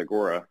example, with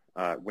Agora,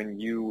 when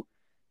you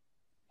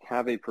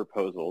have a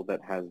proposal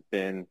that has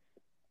been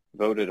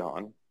voted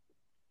on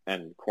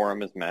and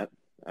quorum is met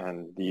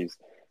and these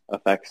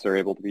effects are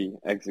able to be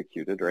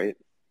executed, right,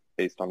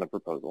 based on the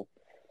proposal,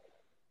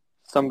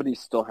 somebody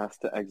still has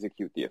to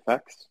execute the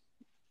effects.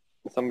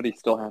 somebody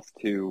still has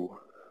to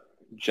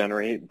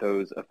generate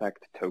those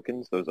effect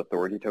tokens, those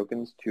authority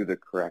tokens, to the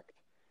correct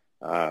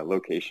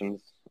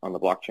locations on the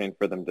blockchain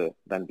for them to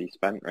then be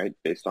spent, right,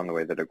 based on the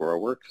way that Agora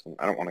works. And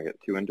I don't want to get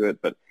too into it,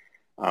 but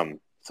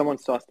someone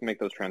still has to make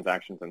those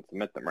transactions and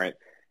submit them, right?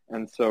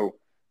 And so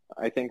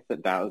I think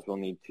that DAOs will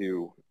need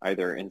to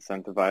either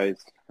incentivize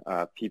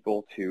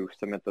people to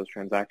submit those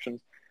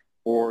transactions,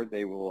 or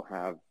they will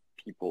have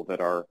people that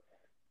are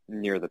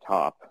near the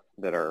top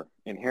that are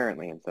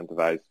inherently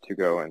incentivized to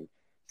go and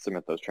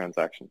submit those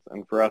transactions.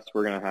 And for us,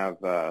 we're going to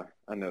have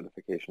a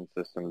notification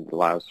system that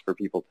allows for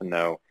people to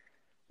know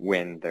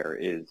when there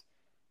is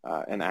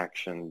an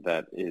action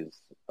that is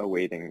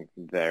awaiting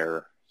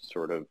their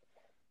sort of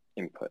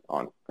input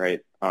on, right?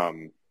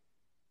 So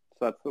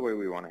that's the way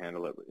we want to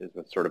handle it, is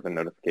with sort of a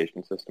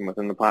notification system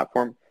within the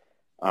platform,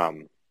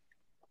 and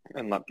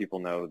let people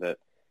know that,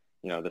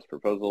 this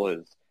proposal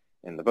is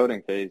in the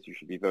voting phase, you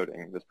should be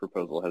voting. This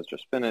proposal has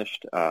just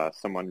finished.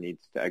 Someone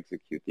needs to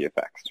execute the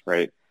effects,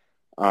 right?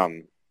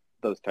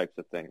 Those types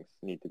of things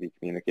need to be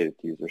communicated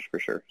to users for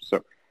sure.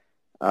 So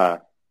I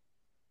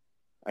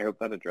hope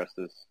that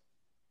addresses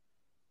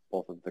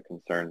both of the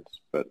concerns.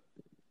 But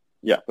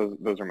yeah,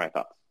 those are my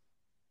thoughts.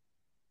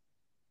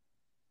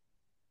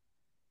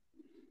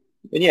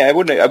 Yeah, I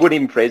wouldn't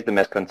even phrase them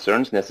as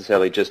concerns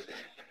necessarily, just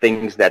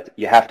things that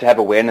you have to have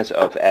awareness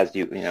of as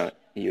you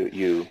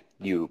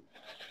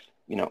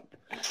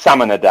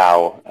summon a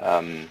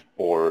DAO,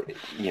 or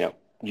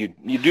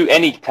you do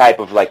any type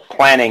of like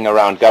planning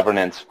around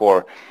governance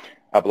for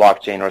a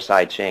blockchain or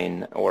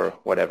sidechain or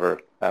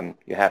whatever.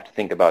 You have to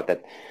think about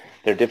that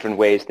there are different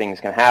ways things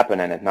can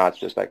happen, and it's not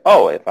just like,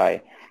 oh, if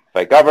I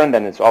govern,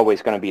 then it's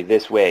always going to be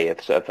this way.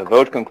 If a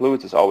vote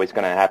concludes, it's always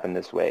going to happen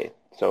this way.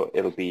 So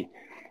it'll be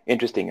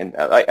interesting, and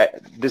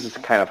this is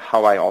kind of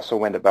how I also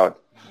went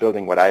about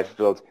building what I've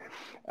built.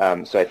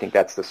 So I think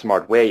that's the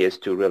smart way, is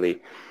to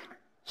really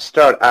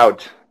start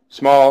out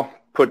small,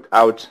 put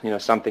out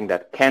something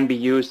that can be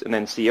used, and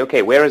then see,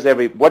 okay,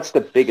 what's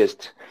the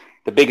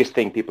biggest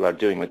thing people are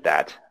doing with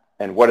that,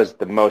 and what is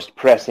the most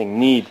pressing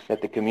need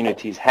that the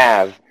communities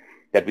have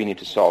that we need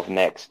to solve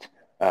next,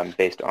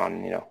 based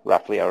on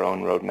roughly our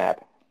own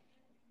roadmap.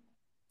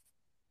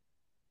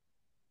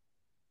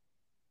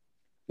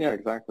 Yeah,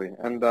 exactly.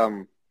 And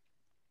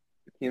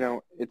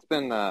it's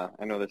been I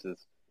know this is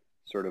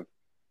sort of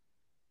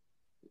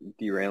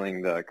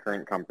derailing the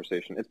current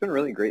conversation. It's been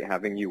really great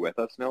having you with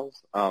us,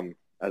 Nils,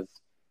 as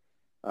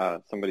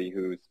somebody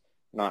who's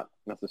not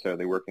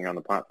necessarily working on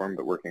the platform,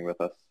 but working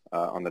with us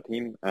on the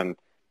team. And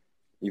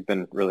you've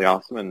been really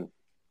awesome. And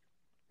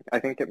I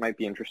think it might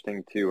be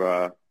interesting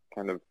to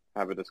kind of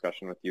have a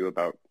discussion with you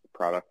about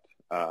product,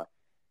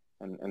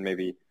 and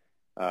maybe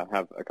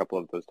have a couple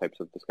of those types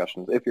of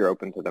discussions if you're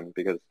open to them,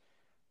 because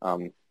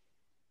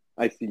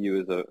I see you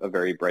as a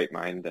very bright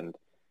mind, and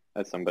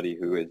as somebody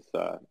who is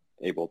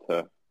able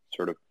to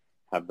sort of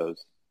have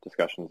those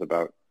discussions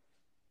about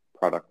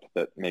product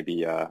that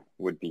maybe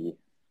would be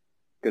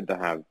good to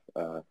have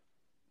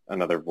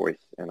another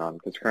voice in on,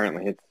 because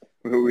currently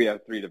we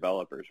have 3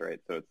 developers, right?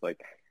 So it's like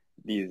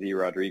DZ,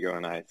 Rodrigo,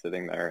 and I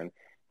sitting there and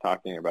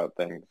talking about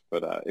things,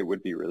 but it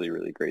would be really,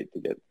 really great to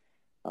get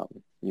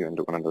you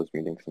into one of those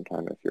meetings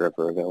sometime if you're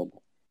ever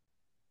available.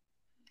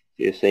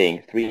 You're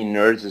saying 3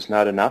 nerds is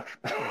not enough?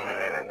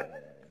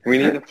 We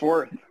need a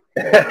 4th.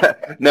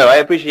 No, I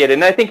appreciate it,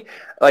 and I think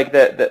like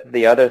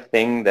the other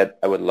thing that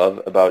I would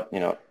love about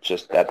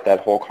just that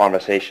whole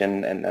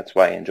conversation, and that's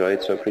why I enjoy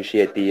it. So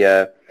appreciate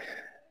the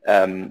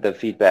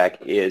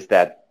feedback, is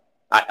that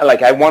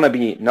I want to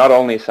be not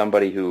only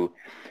somebody who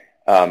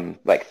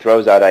like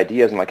throws out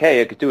ideas and like,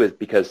 hey, I could do it,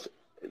 because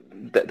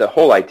the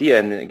whole idea,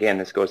 and again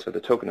this goes for the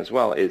token as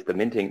well, is the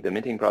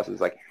minting process.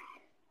 Like,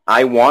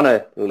 I want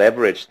to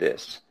leverage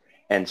this.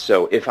 And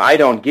so if I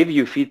don't give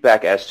you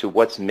feedback as to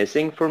what's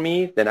missing for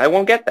me, then I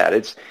won't get that.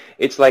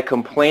 It's like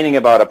complaining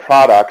about a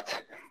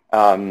product,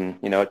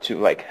 to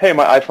like, hey,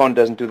 my iPhone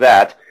doesn't do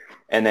that.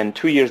 And then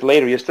 2 years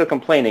later, you're still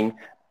complaining.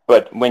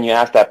 But when you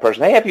ask that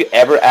person, hey, have you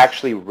ever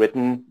actually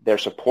written their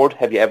support?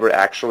 Have you ever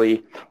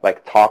actually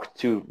like talked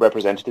to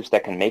representatives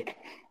that can make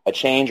a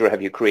change, or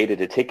have you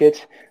created a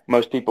ticket?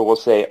 Most people will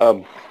say,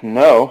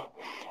 no,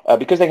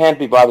 because they can't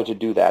be bothered to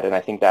do that. And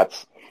I think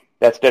that's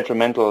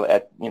detrimental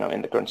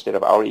in the current state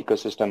of our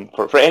ecosystem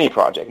for any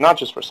project, not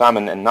just for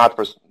Summon, and not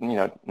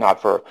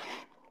for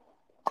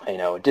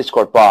a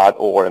Discord bot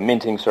or a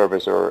minting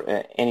service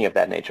or any of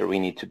that nature. We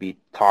need to be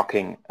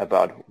talking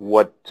about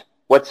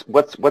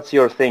what's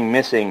your thing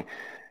missing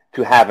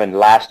to have a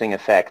lasting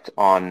effect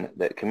on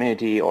the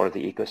community or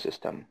the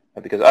ecosystem,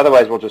 because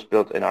otherwise we'll just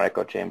build in our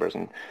echo chambers,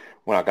 and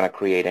we're not going to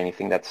create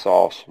anything that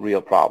solves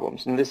real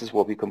problems. And this is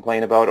what we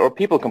complain about, or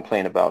people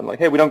complain about, like,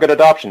 hey, we don't get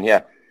adoption.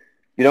 Yeah.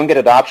 You don't get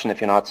adoption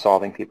if you're not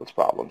solving people's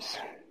problems.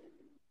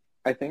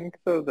 I think,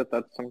 though,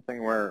 that's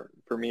something where,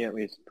 for me at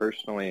least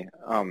personally,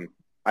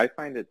 I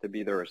find it to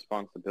be the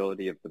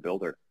responsibility of the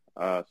builder.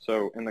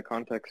 So in the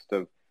context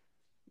of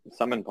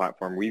Summon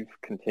platform, we've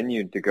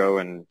continued to go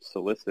and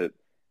solicit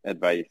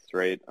advice,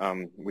 right?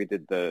 We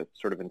did the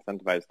sort of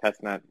incentivized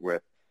testnet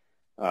with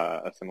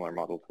a similar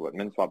model to what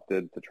MinSwap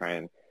did to try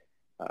and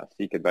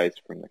seek advice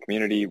from the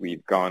community.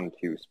 We've gone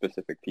to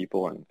specific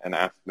people and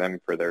asked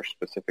them for their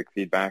specific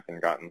feedback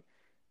and gotten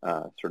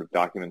sort of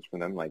documents from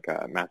them, like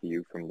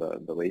Matthew from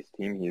the Lace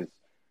team. He's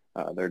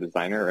their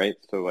designer, right?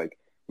 So like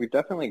we've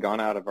definitely gone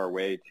out of our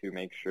way to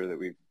make sure that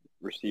we've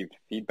received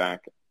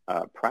feedback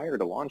prior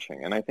to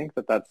launching. And I think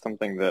that that's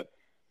something that,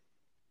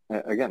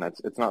 again,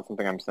 it's not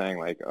something I'm saying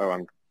like, oh,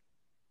 I'm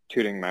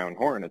tooting my own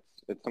horn.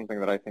 It's something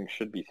that I think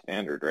should be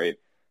standard, right?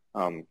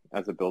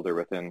 As a builder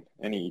within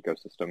any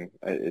ecosystem,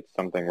 it's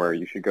something where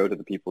you should go to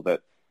the people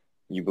that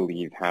you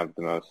believe have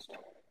the most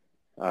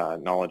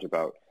knowledge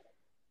about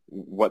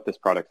what this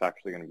product's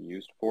actually going to be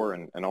used for,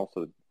 and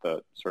also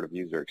the sort of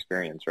user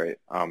experience, right?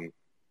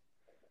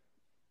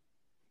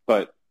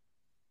 But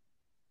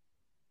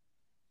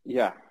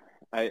yeah,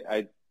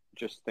 I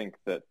just think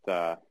that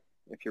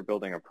if you're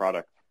building a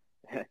product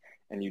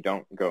and you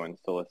don't go and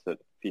solicit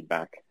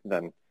feedback,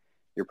 then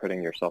you're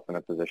putting yourself in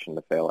a position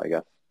to fail, I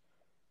guess.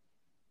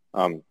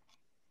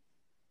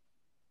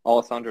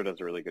 Alessandro does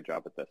a really good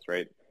job at this,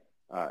 right?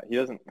 He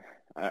doesn't,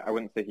 I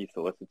wouldn't say he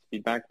solicits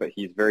feedback, but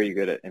he's very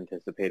good at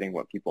anticipating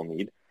what people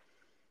need.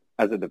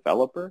 As a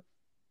developer,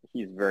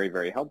 he's very,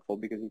 very helpful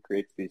because he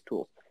creates these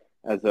tools.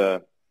 As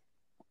a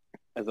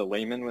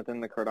layman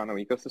within the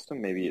Cardano ecosystem,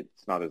 maybe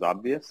it's not as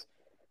obvious.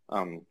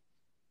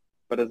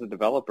 But as a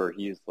developer,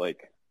 he's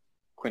like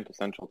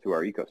quintessential to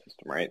our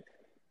ecosystem, right?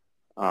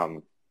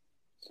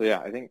 So yeah,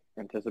 I think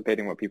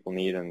anticipating what people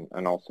need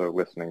and also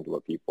listening to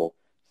what people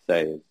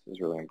say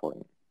is really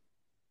important.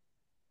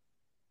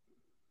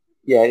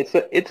 Yeah,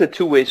 it's a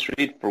two-way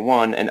street for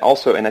one, and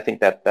I think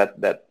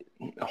that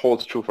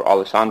holds true for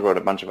Alessandro and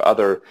a bunch of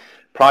other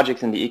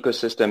projects in the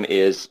ecosystem.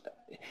 Is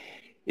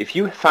if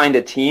you find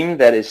a team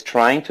that is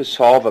trying to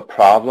solve a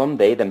problem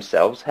they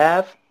themselves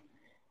have,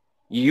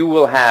 you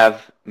will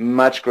have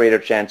much greater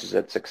chances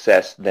at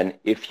success than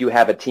if you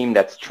have a team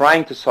that's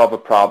trying to solve a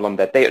problem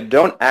that they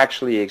don't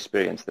actually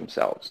experience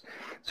themselves.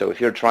 So if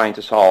you're trying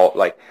to solve,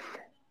 like,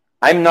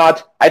 I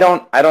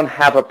don't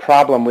have a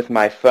problem with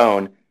my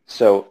phone,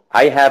 so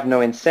I have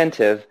no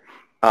incentive,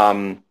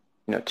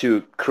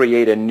 to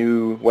create a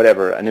new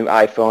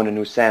iPhone, a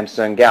new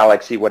Samsung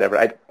Galaxy, whatever.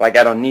 I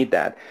don't need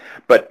that.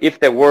 But if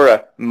there were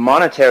a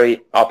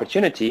monetary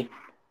opportunity,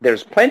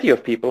 there's plenty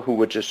of people who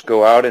would just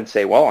go out and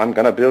say, well, I'm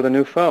going to build a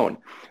new phone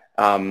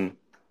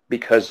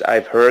because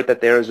I've heard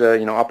that there's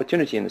a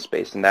opportunity in the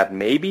space, and that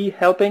may be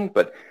helping.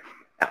 But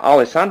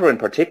Alessandro in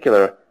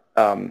particular,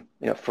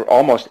 for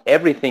almost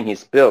everything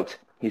he's built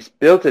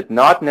it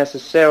not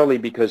necessarily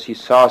because he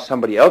saw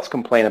somebody else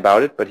complain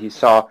about it, but he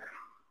saw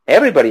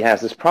everybody has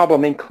this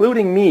problem,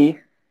 including me,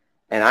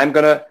 and I'm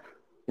going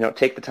to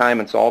take the time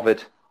and solve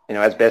it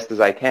as best as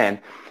I can,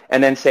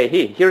 and then say,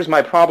 hey, here's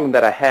my problem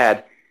that I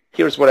had.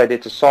 Here's what I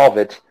did to solve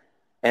it.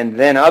 And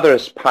then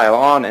others pile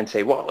on and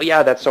say, well,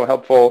 yeah, that's so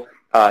helpful.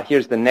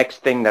 Here's the next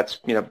thing that's,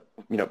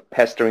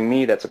 pestering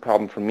me. That's a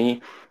problem for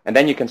me. And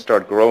then you can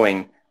start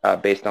growing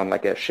based on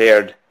like a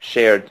shared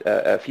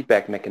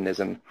feedback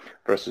mechanism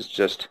versus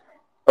just,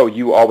 oh,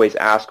 you always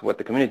ask what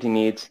the community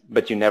needs,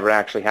 but you never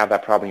actually have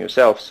that problem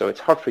yourself. So it's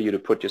hard for you to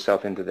put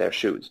yourself into their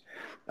shoes.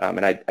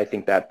 And I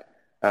think that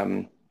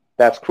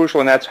that's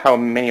crucial. And that's how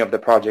many of the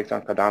projects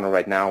on Cardano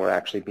right now are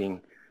actually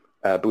being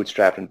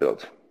bootstrapped and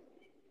built.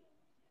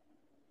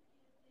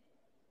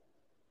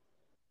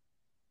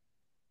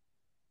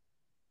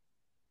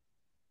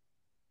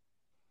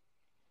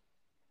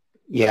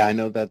 Yeah, I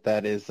know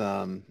that is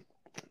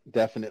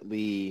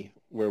definitely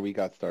where we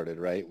got started,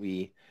 right?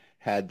 We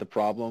had the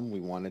problem, we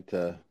wanted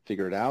to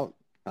figure it out,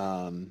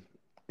 and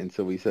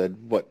so we said,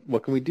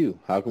 what can we do?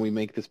 How can we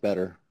make this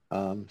better?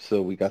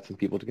 So we got some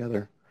people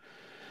together,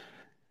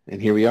 and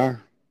here we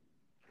are.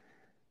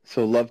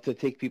 So love to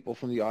take people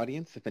from the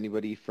audience. If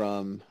anybody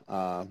from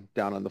down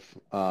on the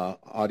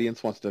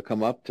audience wants to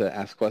come up to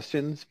ask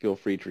questions, feel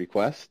free to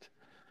request.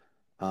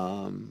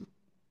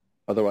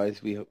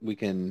 Otherwise, we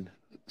can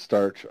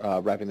start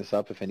wrapping this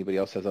up if anybody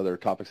else has other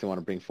topics they want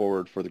to bring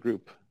forward for the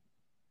group.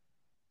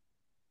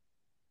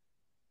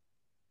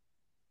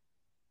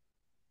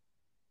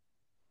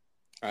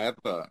 I have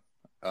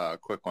a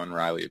quick one,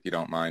 Riley, if you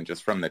don't mind,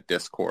 just from the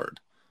Discord.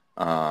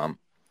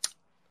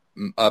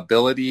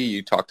 Ability,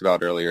 you talked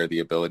about earlier, the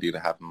ability to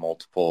have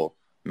multiple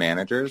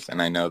managers, and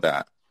I know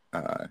that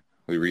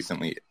we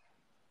recently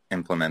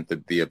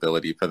implemented the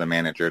ability for the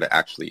manager to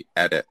actually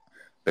edit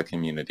the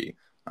community.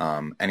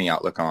 Any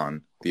outlook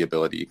on the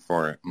ability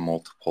for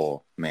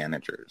multiple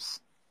managers?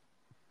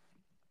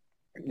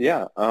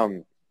 Yeah,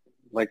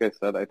 like I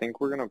said, I think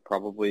we're going to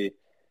probably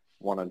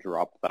want to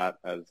drop that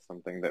as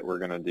something that we're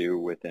going to do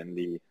within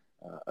the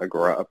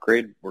Agora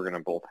upgrade. We're going to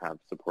both have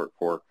support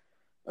for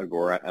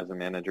Agora as a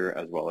manager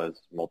as well as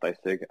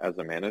multisig as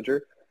a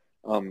manager.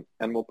 And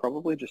we'll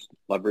probably just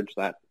leverage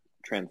that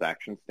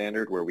transaction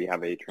standard where we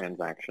have a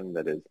transaction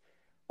that is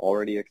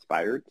already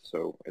expired,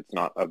 so it's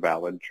not a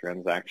valid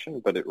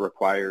transaction, but it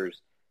requires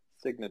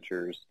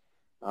signatures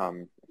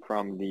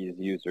from these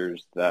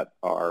users that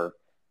are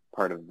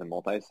part of the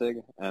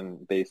multi-sig,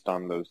 and based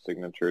on those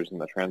signatures in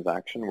the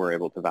transaction, we're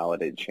able to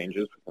validate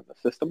changes within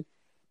the system.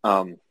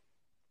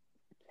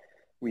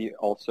 We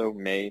also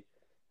may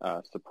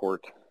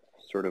support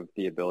sort of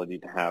the ability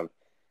to have,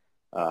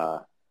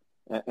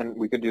 and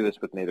we could do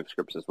this with native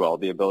scripts as well,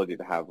 the ability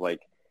to have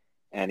like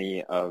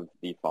any of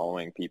the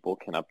following people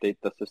can update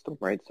the system,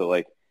 right? So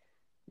like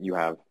you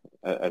have,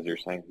 as you're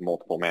saying,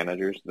 multiple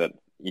managers that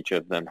each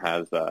of them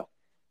has a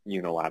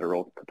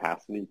unilateral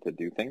capacity to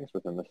do things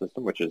within the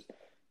system, which is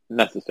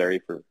necessary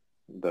for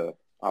the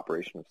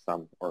operation of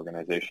some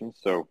organizations.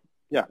 So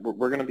yeah,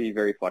 we're going to be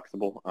very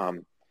flexible.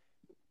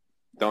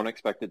 Don't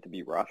expect it to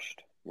be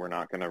rushed. We're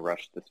not going to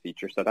rush this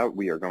feature set out.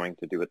 We are going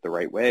to do it the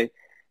right way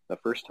the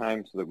first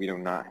time so that we do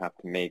not have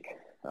to make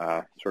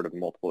sort of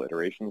multiple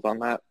iterations on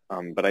that.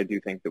 But I do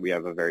think that we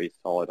have a very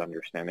solid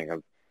understanding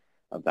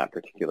of that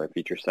particular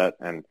feature set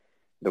and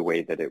the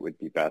way that it would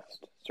be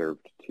best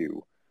served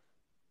to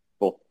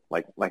both,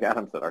 like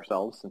Adam said,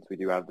 ourselves, since we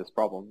do have this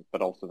problem,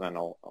 but also then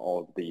all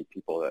of the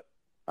people that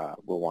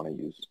will want to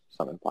use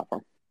Summon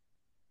platform.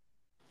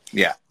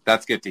 Yeah,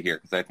 that's good to hear,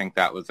 because I think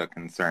that was a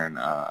concern,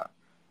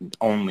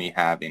 only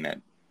having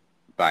it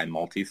by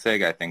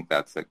multi-sig. I think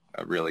that's a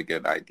really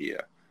good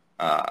idea,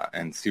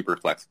 and super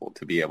flexible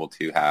to be able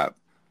to have,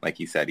 like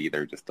you said,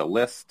 either just a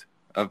list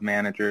of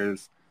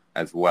managers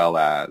as well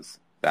as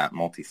that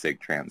multi-sig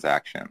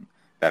transaction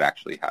that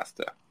actually has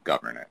to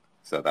govern it.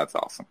 So that's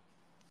awesome.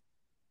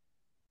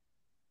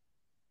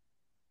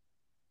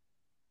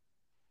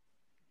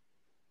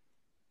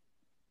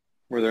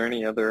 Were there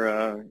any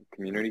other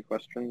community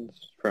questions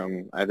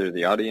from either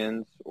the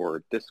audience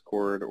or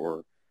Discord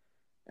or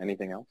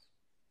anything else?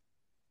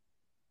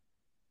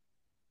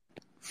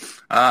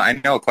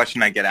 I know a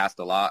question I get asked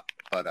a lot,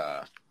 but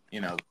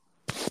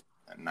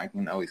and I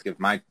can always give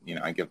my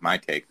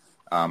take.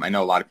 I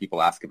know a lot of people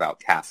ask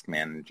about task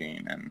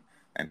managing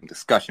and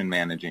discussion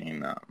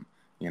managing.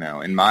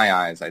 In my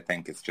eyes, I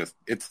think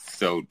it's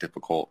so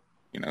difficult,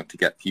 to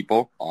get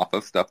people off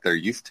of stuff they're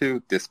used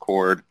to.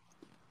 Discord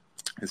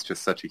is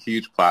just such a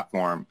huge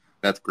platform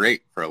that's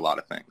great for a lot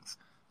of things.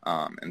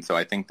 And so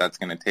I think that's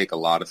going to take a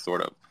lot of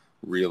sort of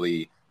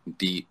really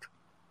deep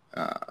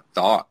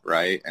thought,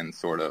 right, and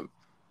sort of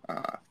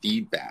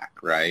feedback,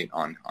 right,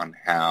 on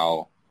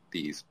how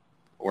these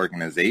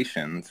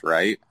organizations,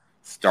 right,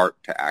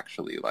 start to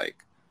actually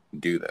like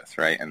do this,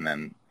 right, and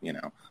then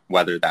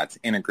whether that's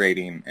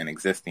integrating an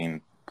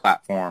existing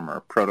platform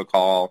or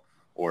protocol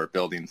or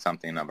building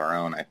something of our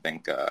own. I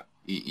think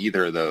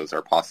either of those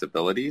are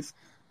possibilities,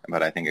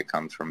 but I think it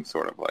comes from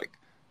sort of like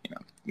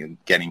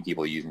getting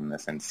people using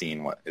this and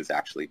seeing what is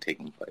actually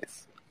taking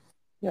place.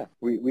 Yeah,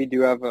 we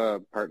do have a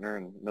partner,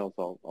 and Nils,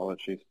 I'll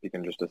let you speak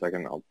in just a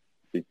second. I'll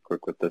be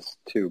quick with this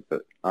too,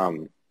 but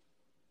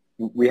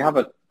we have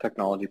a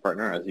technology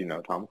partner, as you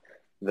know, Tom,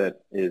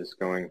 that is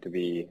going to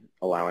be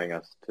allowing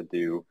us to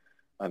do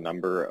a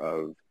number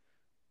of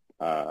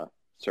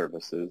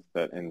services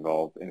that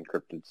involve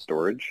encrypted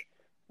storage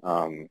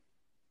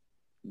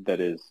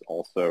that is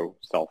also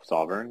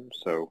self-sovereign.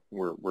 So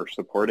we're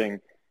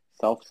supporting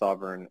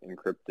self-sovereign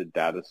encrypted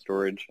data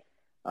storage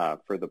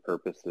for the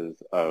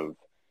purposes of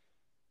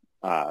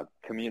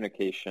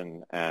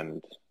communication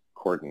and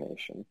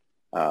coordination.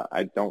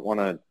 I don't want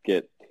to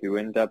get too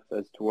in-depth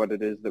as to what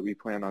it is that we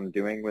plan on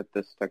doing with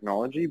this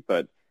technology,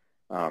 but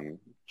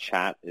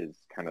chat is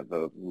kind of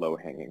the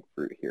low-hanging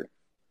fruit here.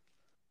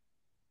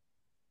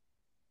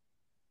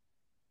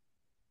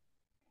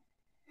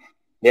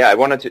 Yeah, I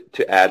wanted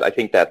to add, I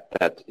think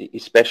that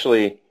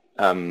especially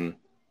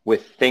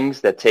with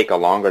things that take a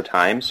longer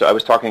time, so I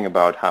was talking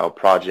about how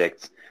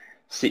projects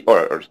see,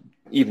 or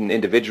even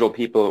individual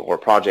people or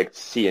projects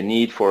see a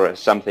need for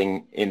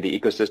something in the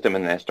ecosystem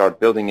and they start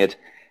building it,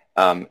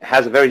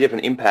 has a very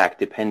different impact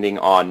depending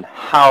on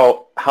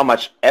how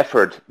much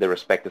effort the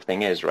respective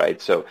thing is,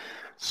 right? So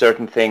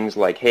certain things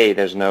like, hey,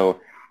 there's no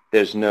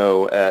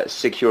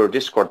secure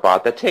Discord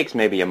bot, that takes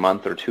maybe a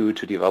month or two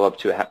to develop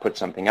to put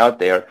something out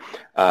there.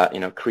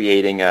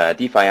 Creating a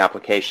DeFi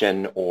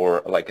application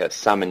or like a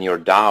summon your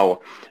DAO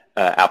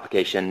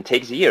application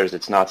takes years.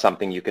 It's not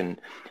something you can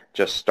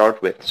just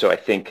start with. So I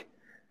think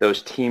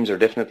those teams are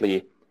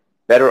definitely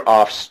better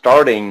off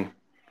starting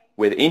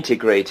with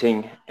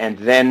integrating and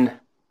then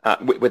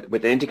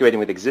with integrating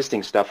with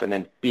existing stuff and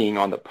then being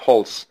on the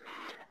pulse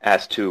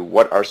as to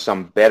what are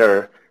some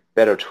better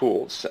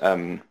tools.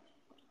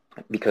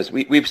 Because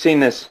we've seen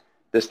this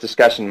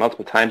discussion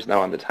multiple times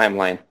now on the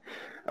timeline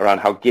around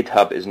how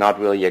GitHub is not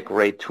really a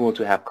great tool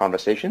to have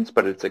conversations,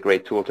 but it's a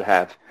great tool to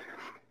have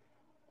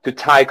to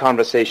tie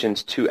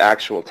conversations to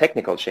actual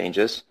technical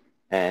changes.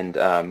 And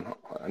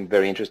I'm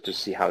very interested to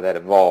see how that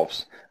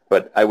evolves.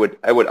 But I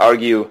would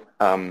argue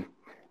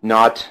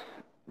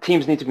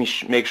teams need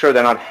to make sure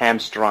they're not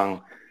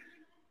hamstrung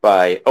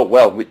by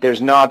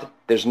there's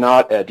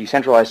not a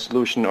decentralized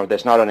solution or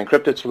there's not an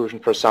encrypted solution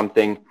for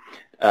something.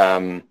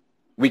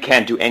 We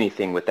can't do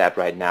anything with that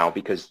right now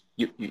because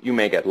you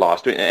may get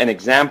lost. An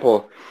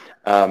example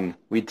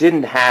we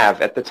didn't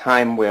have at the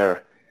time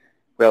where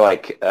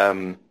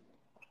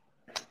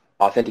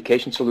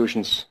authentication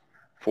solutions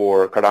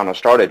before Cardano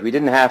started, we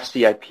didn't have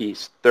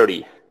CIPs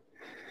 30,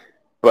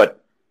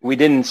 but we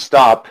didn't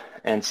stop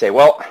and say,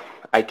 well,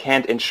 I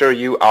can't ensure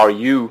you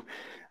RU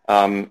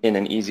in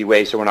an easy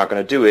way, so we're not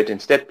going to do it.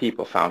 Instead,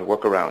 people found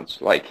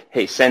workarounds like,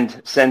 hey,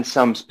 send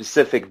some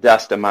specific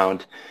dust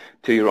amount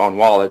to your own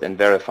wallet and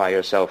verify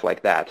yourself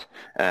like that.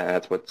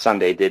 That's what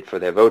Sunday did for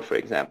their vote, for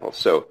example.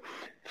 So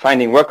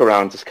finding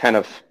workarounds is kind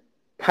of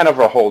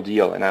a whole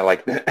deal, and I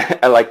like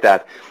I like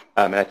that.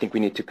 And I think we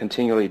need to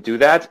continually do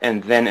that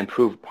and then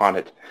improve upon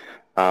it.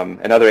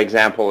 Another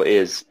example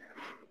is,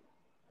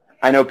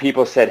 I know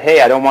people said,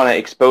 hey, I don't want to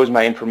expose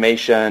my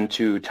information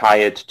to tie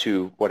it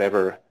to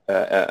whatever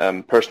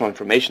personal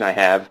information I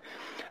have.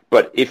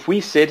 But if we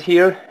sit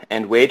here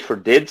and wait for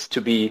DIDs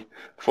to be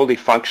fully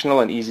functional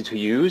and easy to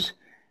use,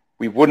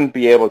 we wouldn't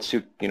be able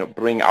to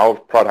bring our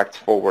products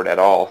forward at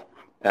all.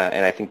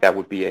 And I think that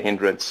would be a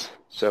hindrance.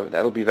 So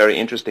that'll be very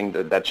interesting,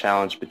 that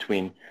challenge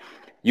between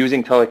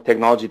using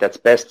technology that's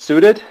best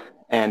suited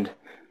and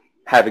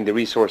having the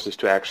resources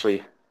to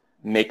actually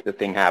make the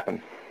thing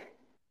happen.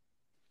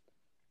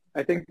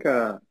 I think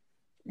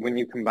when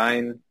you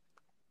combine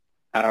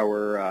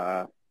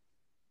our,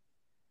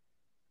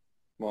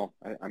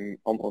 I'm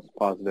almost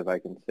positive I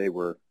can say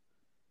we're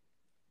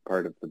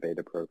part of the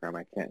beta program.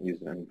 I can't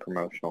use it in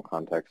promotional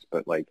context,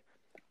 but like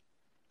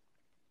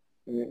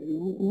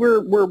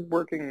we're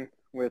working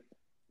with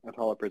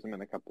Atala Prism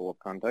in a couple of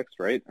contexts,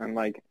 right? And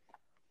like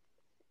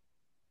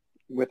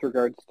with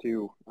regards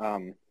to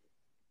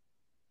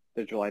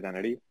digital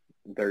identity,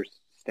 there's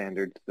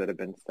standards that have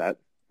been set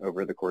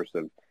over the course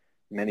of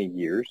many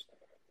years,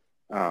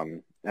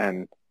 and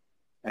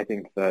I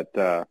think that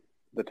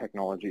the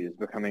technology is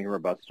becoming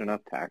robust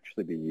enough to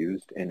actually be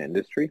used in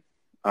industry.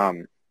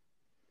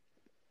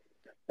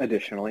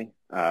 Additionally,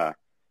 I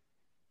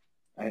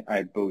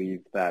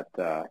believe that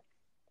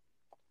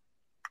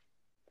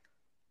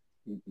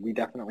we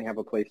definitely have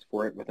a place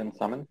for it within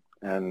Summon,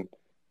 and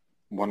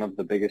one of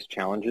the biggest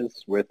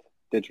challenges with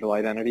digital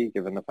identity,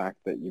 given the fact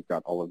that you've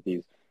got all of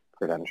these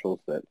credentials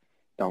that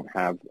don't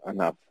have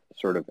enough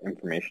sort of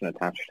information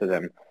attached to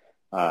them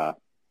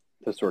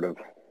to sort of,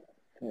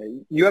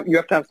 you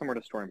have to have somewhere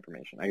to store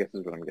information, I guess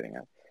is what I'm getting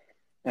at.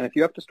 And if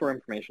you have to store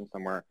information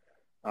somewhere,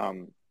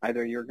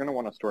 either you're going to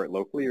want to store it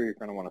locally or you're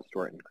going to want to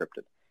store it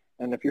encrypted.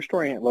 And if you're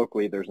storing it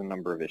locally, there's a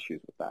number of issues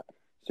with that.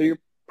 So you're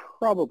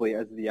probably,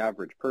 as the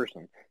average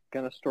person,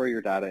 going to store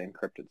your data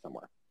encrypted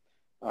somewhere.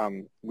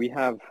 We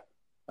have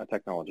a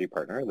technology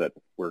partner that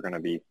we're going to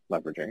be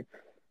leveraging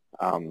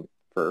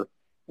for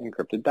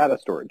encrypted data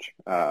storage,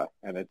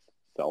 and it's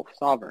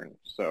self-sovereign.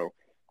 So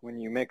when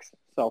you mix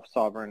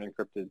self-sovereign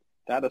encrypted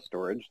data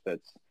storage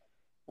that's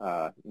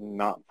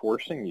not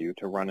forcing you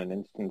to run an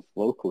instance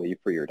locally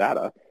for your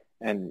data,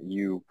 and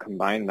you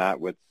combine that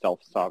with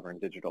self-sovereign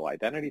digital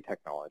identity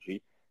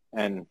technology,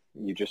 and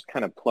you just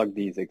kind of plug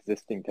these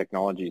existing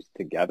technologies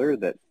together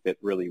that fit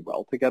really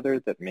well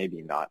together that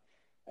maybe not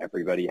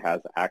everybody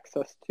has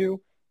access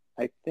to,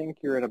 I think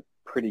you're in a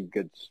pretty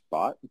good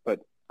spot,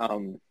 but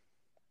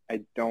I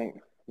don't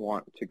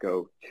want to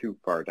go too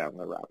far down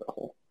the rabbit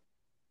hole.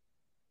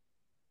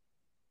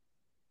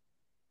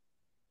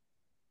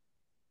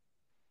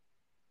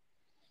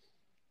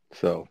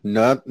 So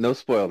no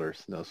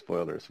spoilers, no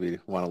spoilers. We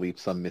want to leave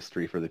some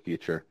mystery for the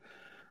future.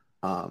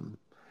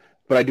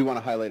 But I do want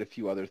to highlight a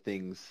few other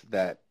things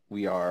that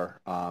we are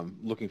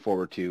looking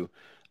forward to.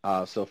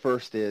 So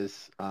first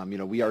is,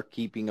 we are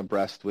keeping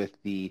abreast with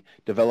the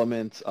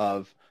developments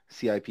of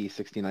CIP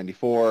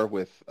 1694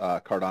 with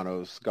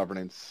Cardano's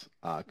governance,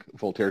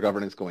 Voltaire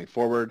governance going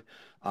forward.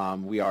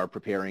 We are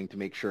preparing to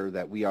make sure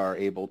that we are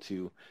able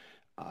to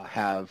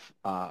have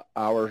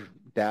our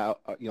DAO,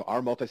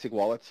 our multi-sig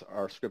wallets,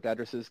 our script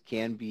addresses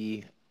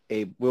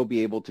will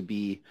be able to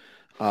be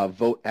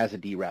vote as a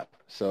DREP.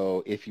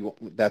 So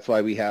that's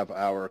why we have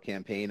our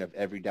campaign of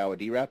every DAO a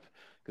DREP,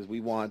 because we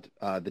want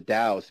the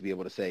DAOs to be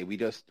able to say we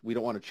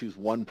don't want to choose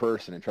one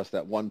person and trust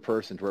that one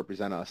person to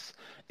represent us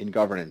in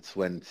governance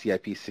when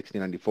CIP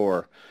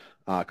 1694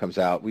 comes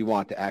out. We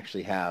want to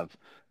actually have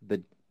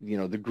the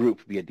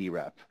group be a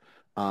DREP.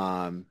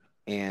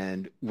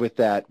 And with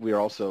that, we are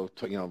also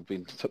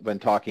been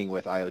talking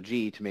with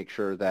IOG to make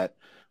sure that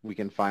we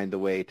can find the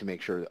way to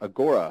make sure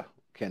Agora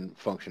can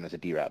function as a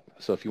DREP.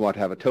 So if you want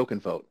to have a token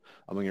vote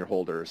among your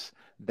holders,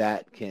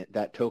 that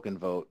token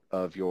vote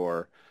of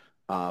your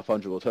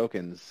fungible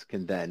tokens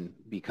can then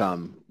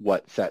become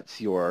what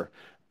sets your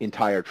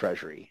entire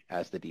treasury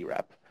as the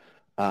DREP.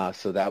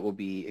 So that will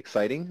be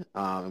exciting,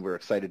 and we're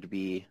excited to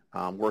be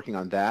working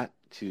on that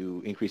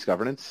to increase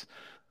governance.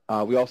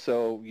 We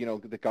also,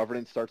 the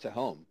governance starts at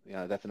home.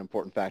 That's an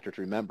important factor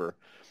to remember.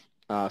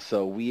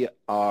 So we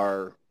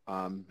are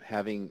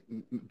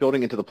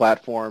building into the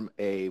platform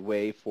a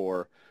way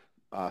for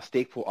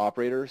stake pool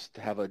operators to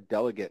have a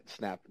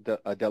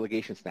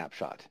delegation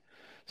snapshot.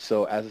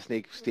 So as a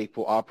stake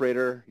pool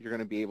operator, you're going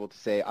to be able to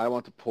say, I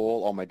want to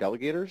poll all my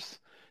delegators.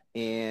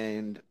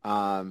 And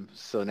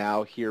so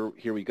now here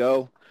we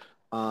go.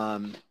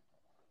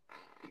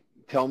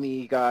 tell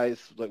me,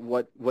 guys, like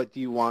what do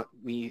you want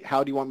me?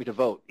 How do you want me to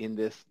vote in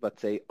this,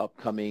 let's say,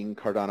 upcoming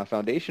Cardano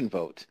Foundation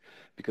vote?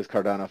 Because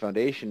Cardano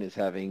Foundation is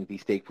having the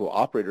stake pool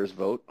operators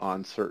vote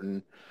on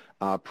certain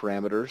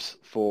parameters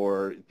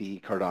for the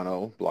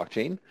Cardano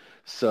blockchain.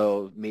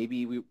 So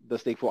maybe the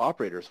stake pool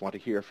operators want to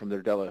hear from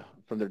their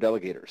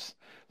delegators.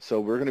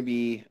 So we're going to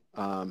be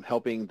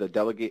helping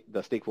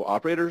the stake pool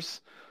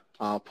operators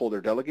pull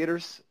their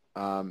delegators.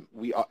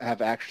 We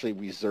have actually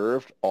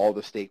reserved all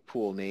the stake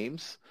pool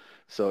names.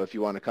 So if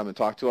you want to come and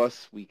talk to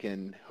us, we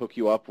can hook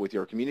you up with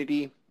your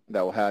community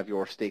that will have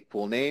your stake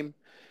pool name.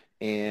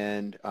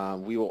 And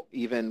we will,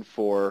 even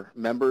for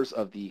members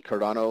of the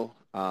Cardano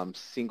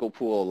Single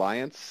Pool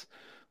Alliance,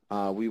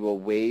 we will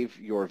waive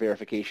your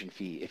verification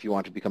fee if you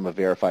want to become a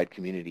verified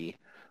community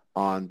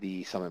on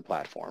the Summon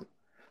platform.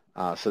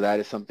 So that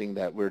is something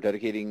that we're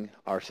dedicating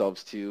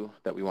ourselves to,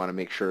 that we want to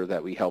make sure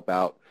that we help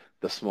out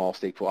the small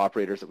stake pool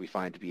operators that we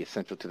find to be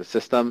essential to the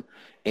system.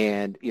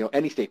 And,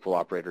 any stake pool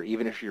operator,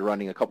 even if you're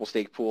running a couple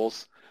stake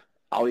pools,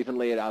 I'll even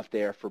lay it out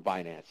there for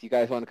Binance. You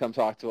guys want to come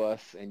talk to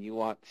us and you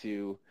want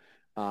to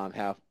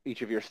have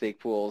each of your stake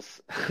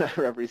pools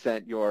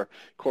represent your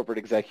corporate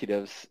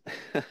executives,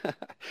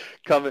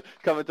 come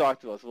and talk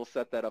to us. We'll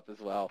set that up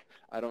as well.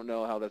 I don't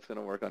know how that's going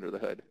to work under the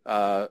hood.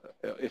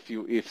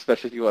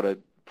 Especially if you want to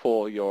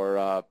pull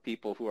your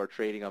people who are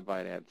trading on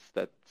Binance,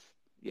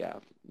 yeah.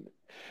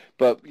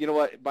 But you know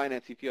what,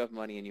 Binance, if you have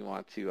money and you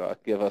want to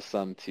give us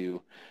some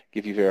to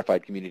give you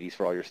verified communities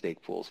for all your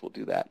stake pools, we'll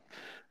do that.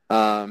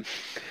 But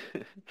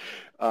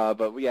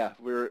yeah,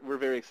 we're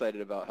very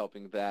excited about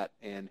helping that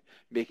and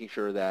making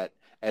sure that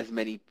as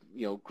many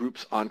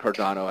groups on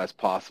Cardano as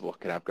possible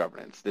can have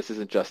governance. This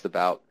isn't just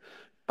about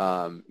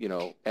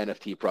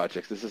NFT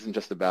projects. This isn't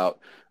just about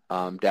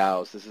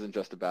DAOs. This isn't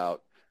just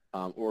about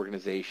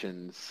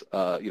organizations,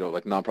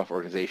 like nonprofit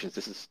organizations.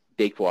 This is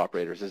stake pool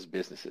operators. This is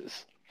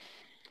businesses.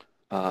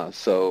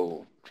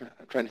 So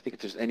I'm trying to think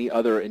if there's any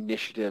other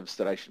initiatives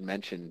that I should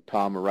mention.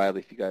 Tom or Riley,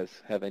 if you guys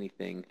have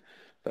anything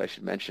that I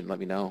should mention, let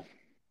me know.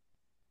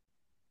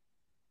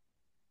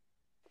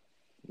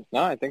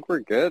 No, I think we're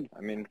good.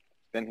 I mean,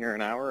 been here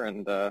an hour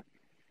and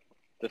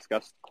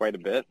discussed quite a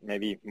bit,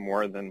 maybe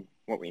more than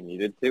what we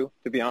needed to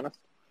be honest.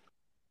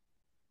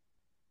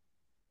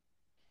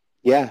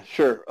 Yeah,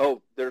 sure.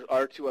 Oh, there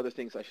are two other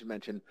things I should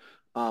mention.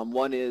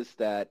 One is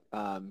that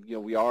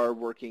we are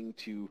working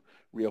to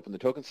reopen the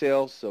token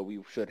sales, so we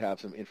should have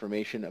some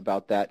information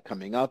about that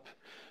coming up.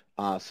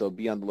 So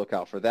be on the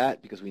lookout for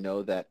that, because we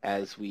know that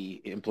as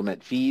we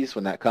implement fees,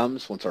 when that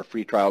comes, once our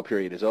free trial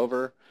period is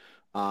over,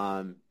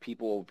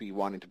 people will be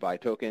wanting to buy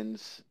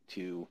tokens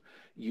to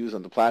use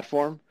on the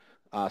platform.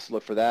 So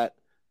look for that.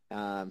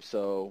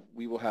 So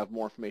we will have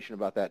more information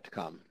about that to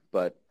come.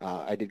 But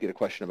I did get a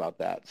question about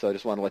that. So I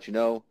just want to let you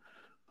know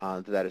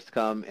that is to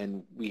come.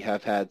 And we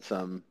have had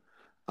some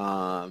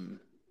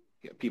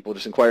people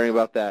just inquiring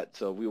about that.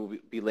 So we will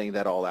be laying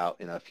that all out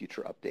in a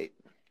future update.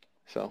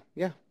 So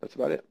yeah, that's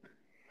about it.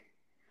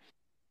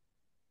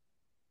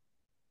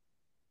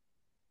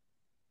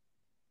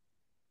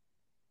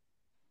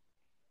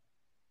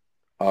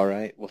 All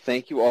right. Well,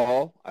 thank you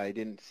all. I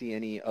didn't see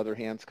any other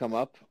hands come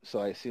up, so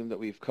I assume that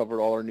we've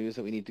covered all our news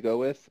that we need to go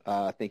with.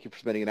 Thank you for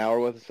spending an hour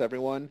with us,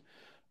 everyone.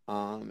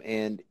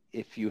 And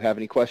if you have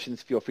any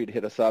questions, feel free to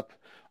hit us up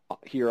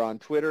here on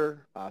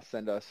Twitter.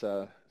 Send us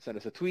a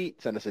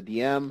tweet, send us a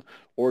DM,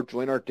 or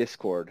join our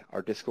Discord.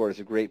 Our Discord is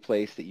a great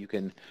place that you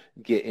can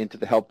get into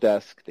the help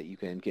desk, that you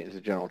can get into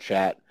the general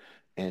chat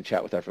and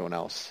chat with everyone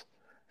else.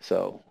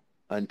 So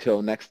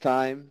until next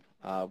time,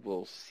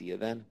 we'll see you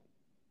then.